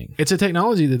cloning. It's a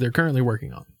technology that they're currently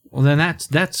working on. Well, then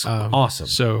that's awesome.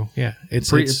 So yeah, it's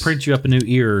print you up a new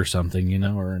ear or something,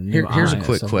 or a new eye. Here's a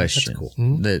quick question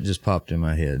that just popped in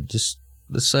my head. Just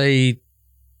let's say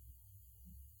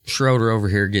Schroeder over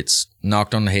here gets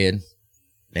knocked on the head,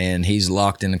 and he's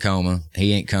locked in a coma.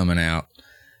 He ain't coming out.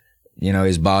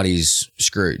 His body's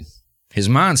screwed. his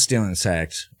mind's still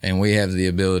intact, and we have the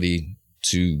ability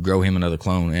to grow him another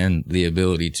clone and the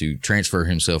ability to transfer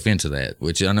himself into that,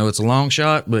 which I know it's a long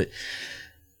shot, but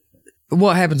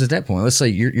what happens at that point? Let's say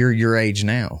you're your age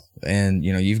now, and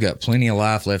you've got plenty of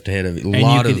life left ahead of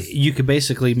you. You could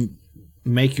basically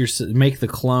make the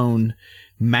clone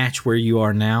match where you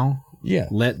are now. Yeah.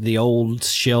 Let the old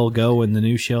shell go and the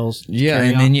new shells. Yeah,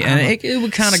 and then it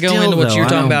would kind of go into what you're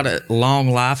talking about, a long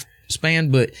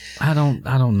lifespan, but I don't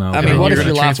know. I mean, what if You're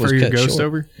your gonna life was transfer your cut ghost short?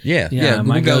 over? Yeah,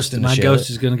 my ghost in the shell.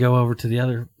 is going to go over to the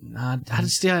other.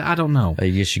 I don't know. I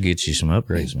guess you get you some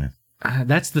upgrades, man.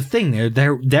 That's the thing there.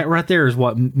 That right there is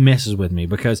what messes with me,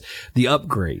 because the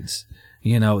upgrades,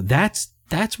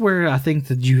 that's where I think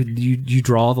that you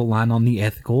draw the line on the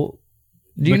ethical.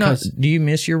 Do you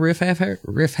miss your riff raff hair?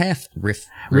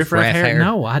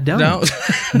 No, I don't. No?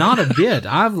 Not a bit.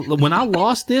 When I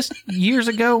lost this years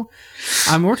ago,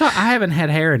 I haven't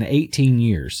had hair in 18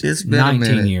 years. It's been 19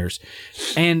 a minute. years.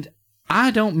 And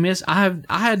I don't miss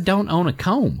I don't own a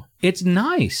comb. It's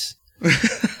nice.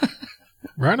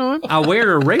 Right on. I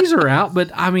wear a razor out, but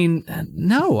I mean,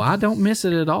 no, I don't miss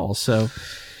it at all. So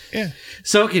Yeah.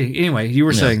 So okay. Anyway, you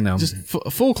were saying though, Just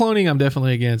full cloning, I'm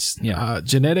definitely against. Yeah.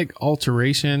 Genetic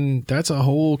alteration, that's a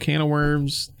whole can of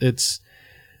worms. It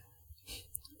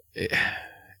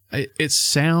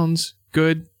sounds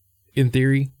good in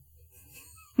theory.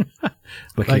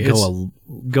 but like can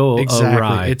go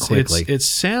awry quickly. It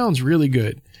sounds really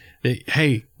good.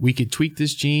 Hey, we could tweak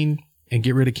this gene and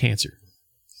get rid of cancer.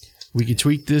 We could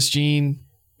tweak this gene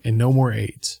and no more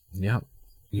AIDS. Yep.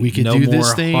 We could no do more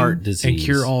this thing heart disease. and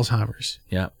cure Alzheimer's.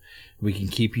 Yep. We can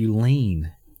keep you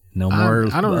lean. No more.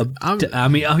 I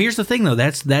mean, here's the thing though.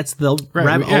 That's the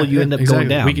rabbit hole you end up exactly. going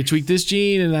down. We could tweak this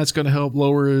gene, and that's going to help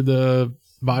lower the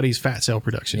body's fat cell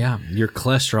production. Yeah, your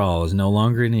cholesterol is no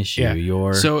longer an issue. Yeah.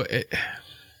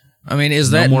 I mean,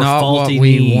 is no that more not what faulty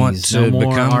we knees, want to no more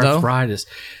become, though? arthritis.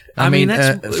 I mean,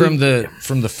 that's from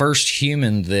the first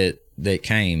human that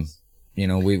came,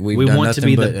 we've we done want to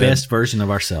nothing be the but, best version of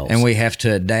ourselves, and we have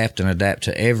to adapt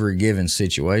to every given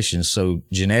situation. So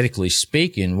genetically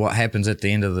speaking, what happens at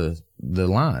the end of the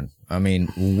line? I mean,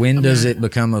 when does it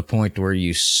become a point where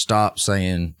you stop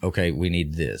saying, okay, we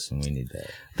need this and we need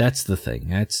that? That's the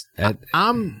thing. I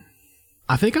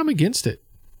think I'm against it.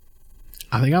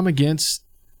 I think I'm against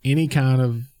any kind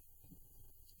of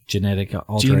genetic gene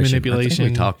alteration. I manipulation.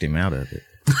 think we talked him out of it.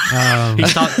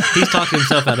 He's talked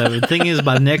himself out of it. The thing is,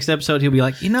 by next episode, he'll be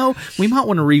like, we might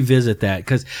want to revisit that,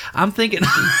 because I'm thinking.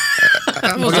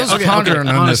 I was pondering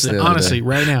on this the other day. Honestly,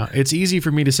 right now, it's easy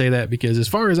for me to say that because as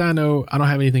far as I know, I don't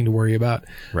have anything to worry about.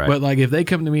 Right. But like if they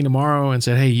come to me tomorrow and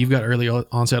said, hey, you've got early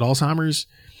onset Alzheimer's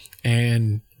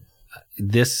and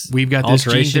we've got this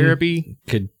gene therapy,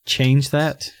 could change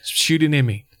that. shoot it in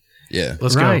me. Yeah.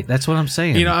 Let's Right. go. That's what I'm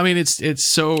saying. I mean, it's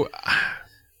so...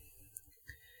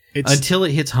 Until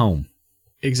it hits home.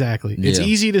 Exactly. It's Yeah.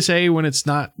 easy to say when it's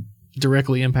not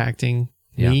directly impacting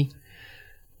me.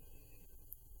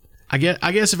 I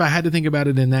guess if I had to think about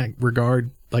it in that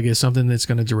regard, like it's something that's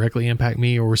going to directly impact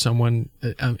me or someone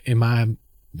in my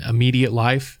immediate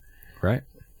life, Right.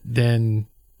 then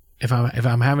if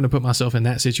I'm having to put myself in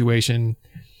that situation,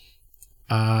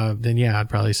 then yeah, I'd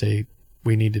probably say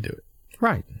we need to do it.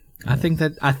 Right. I think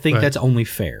that's only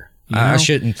fair. I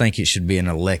shouldn't think it should be an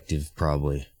elective,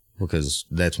 probably, because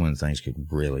that's when things could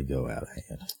really go out of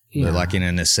hand. Yeah. But like in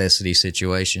a necessity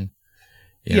situation,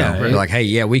 Yeah, right. like, hey,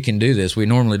 yeah, we can do this. We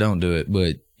normally don't do it,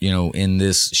 but in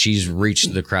this, she's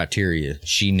reached the criteria.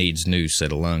 She needs new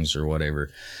set of lungs or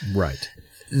whatever. Right.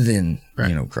 Then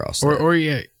cross that. Or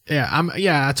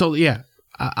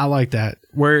I like that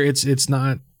where it's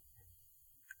not.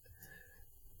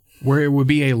 Where it would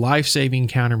be a life-saving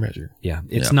countermeasure. Yeah.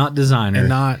 It's not designer.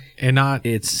 And not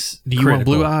It's do you want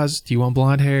blue eyes? Do you want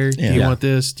blonde hair? Do you Yeah. want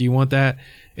this? Do you want that?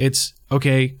 It's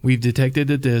okay. We've detected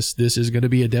that this is going to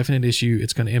be a definite issue.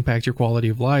 It's going to impact your quality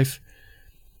of life.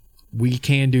 We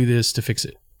can do this to fix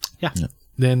it. Yeah.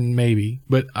 Then maybe,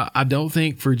 but I don't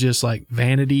think for just like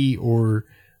vanity or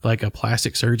like a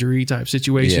plastic surgery type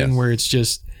situation where it's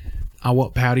just I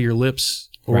want powder lips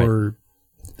or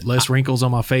less wrinkles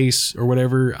on my face or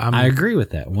whatever. I agree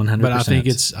with that 100%. But I think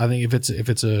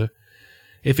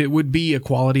if it would be a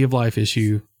quality of life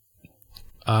issue,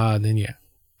 then yeah,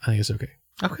 I think it's okay.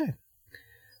 okay.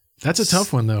 That's a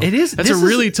tough one though. It is. That's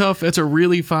That's a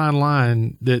really fine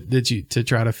line that you to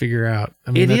try to figure out.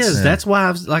 I mean, That's why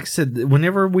I was, like I said,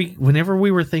 whenever we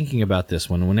were thinking about this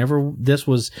one, whenever this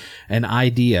was an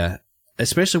idea,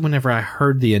 especially whenever I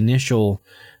heard the initial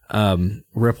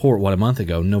report a month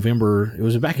ago, November. It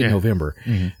was back in November.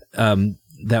 Mm-hmm.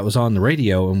 That was on the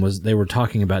radio and they were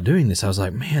talking about doing this. I was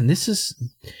like, man, this is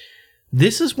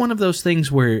this is one of those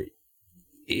things where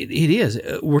it is.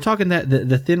 We're talking that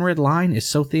the thin red line is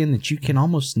so thin that you can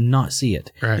almost not see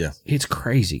it. Right. Yeah. It's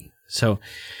crazy. So,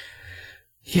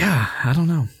 yeah, I don't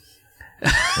know.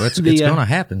 Well, it's going to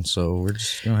happen, so we're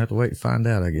just going to have to wait and find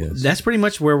out, I guess. That's pretty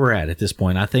much where we're at this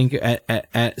point. I think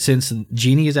since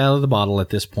Genie is out of the bottle at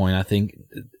this point, I think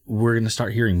we're going to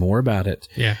start hearing more about it.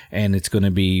 Yeah. And it's going to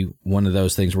be one of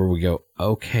those things where we go,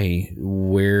 okay,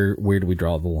 where do we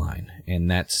draw the line?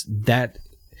 And that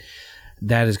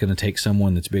is going to take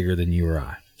someone that's bigger than you or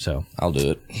I. So I'll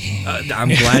do it. I'm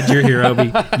glad you're here,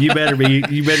 Obi. You better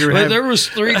Well, have. there was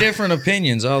 3 different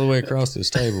opinions all the way across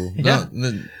this table. Yeah.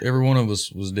 Every one of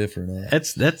us was different.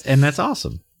 That's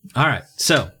awesome. All right.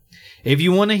 So if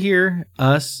you want to hear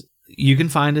us, you can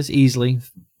find us easily.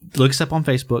 Look us up on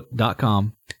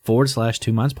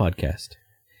Facebook.com/Two Minds Podcast.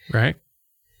 Right.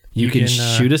 You can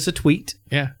shoot us a tweet.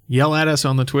 Yeah. Yell at us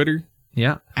on the Twitter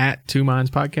Yeah. at Two Minds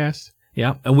Podcast.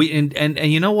 Yeah.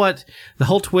 And you know what? The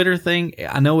whole Twitter thing,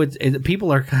 I know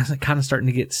people are kind of starting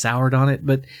to get soured on it,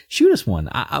 but shoot us one.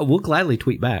 I will gladly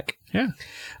tweet back. Yeah.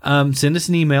 Send us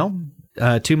an email,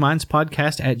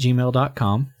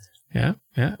 twomindspodcast@gmail.com. Yeah.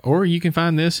 Yeah. Or you can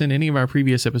find this in any of our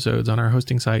previous episodes on our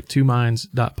hosting site,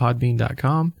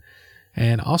 twominds.podbean.com.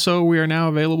 And also, we are now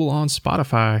available on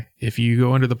Spotify. If you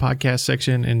go under the podcast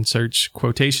section and search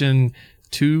quotation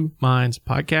Two Minds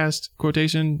Podcast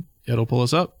quotation, it'll pull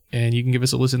us up, and you can give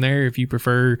us a listen there if you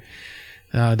prefer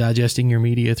digesting your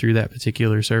media through that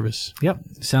particular service. Yep.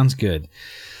 Sounds good.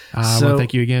 Well,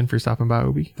 thank you again for stopping by,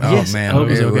 Obi. Oh, Yes, man.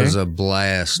 Obi's It okay. was a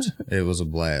blast. It was a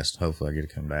blast. Hopefully I get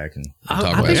to come back and talk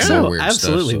I about think some so. weird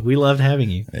Absolutely. stuff. We loved having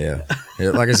you. Yeah.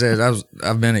 Like I said,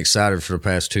 I've been excited for the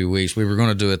past 2 weeks. We were going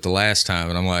to do it the last time,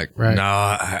 and I'm like, Right. no,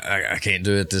 I can't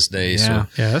do it this day. Yeah. So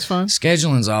Yeah, that's fine.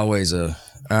 scheduling's always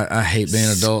I hate being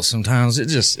an adult sometimes.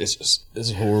 It's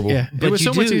horrible. Yeah, But it was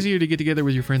you so much do- easier to get together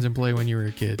with your friends and play when you were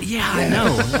a kid. Yeah, I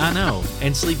know.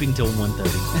 And sleeping till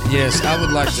 1:30. Yes, I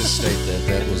would like to state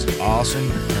that was awesome,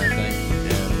 and I thank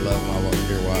and love my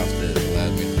dear wife that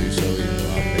allowed me to do so, even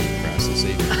though I paid the price this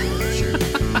evening for sure.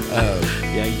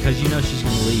 Yeah, because you know she's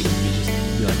going to leave and you just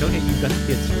be like, okay, you've got the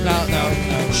kids. No,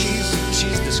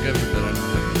 she's discovered that I don't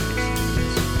have any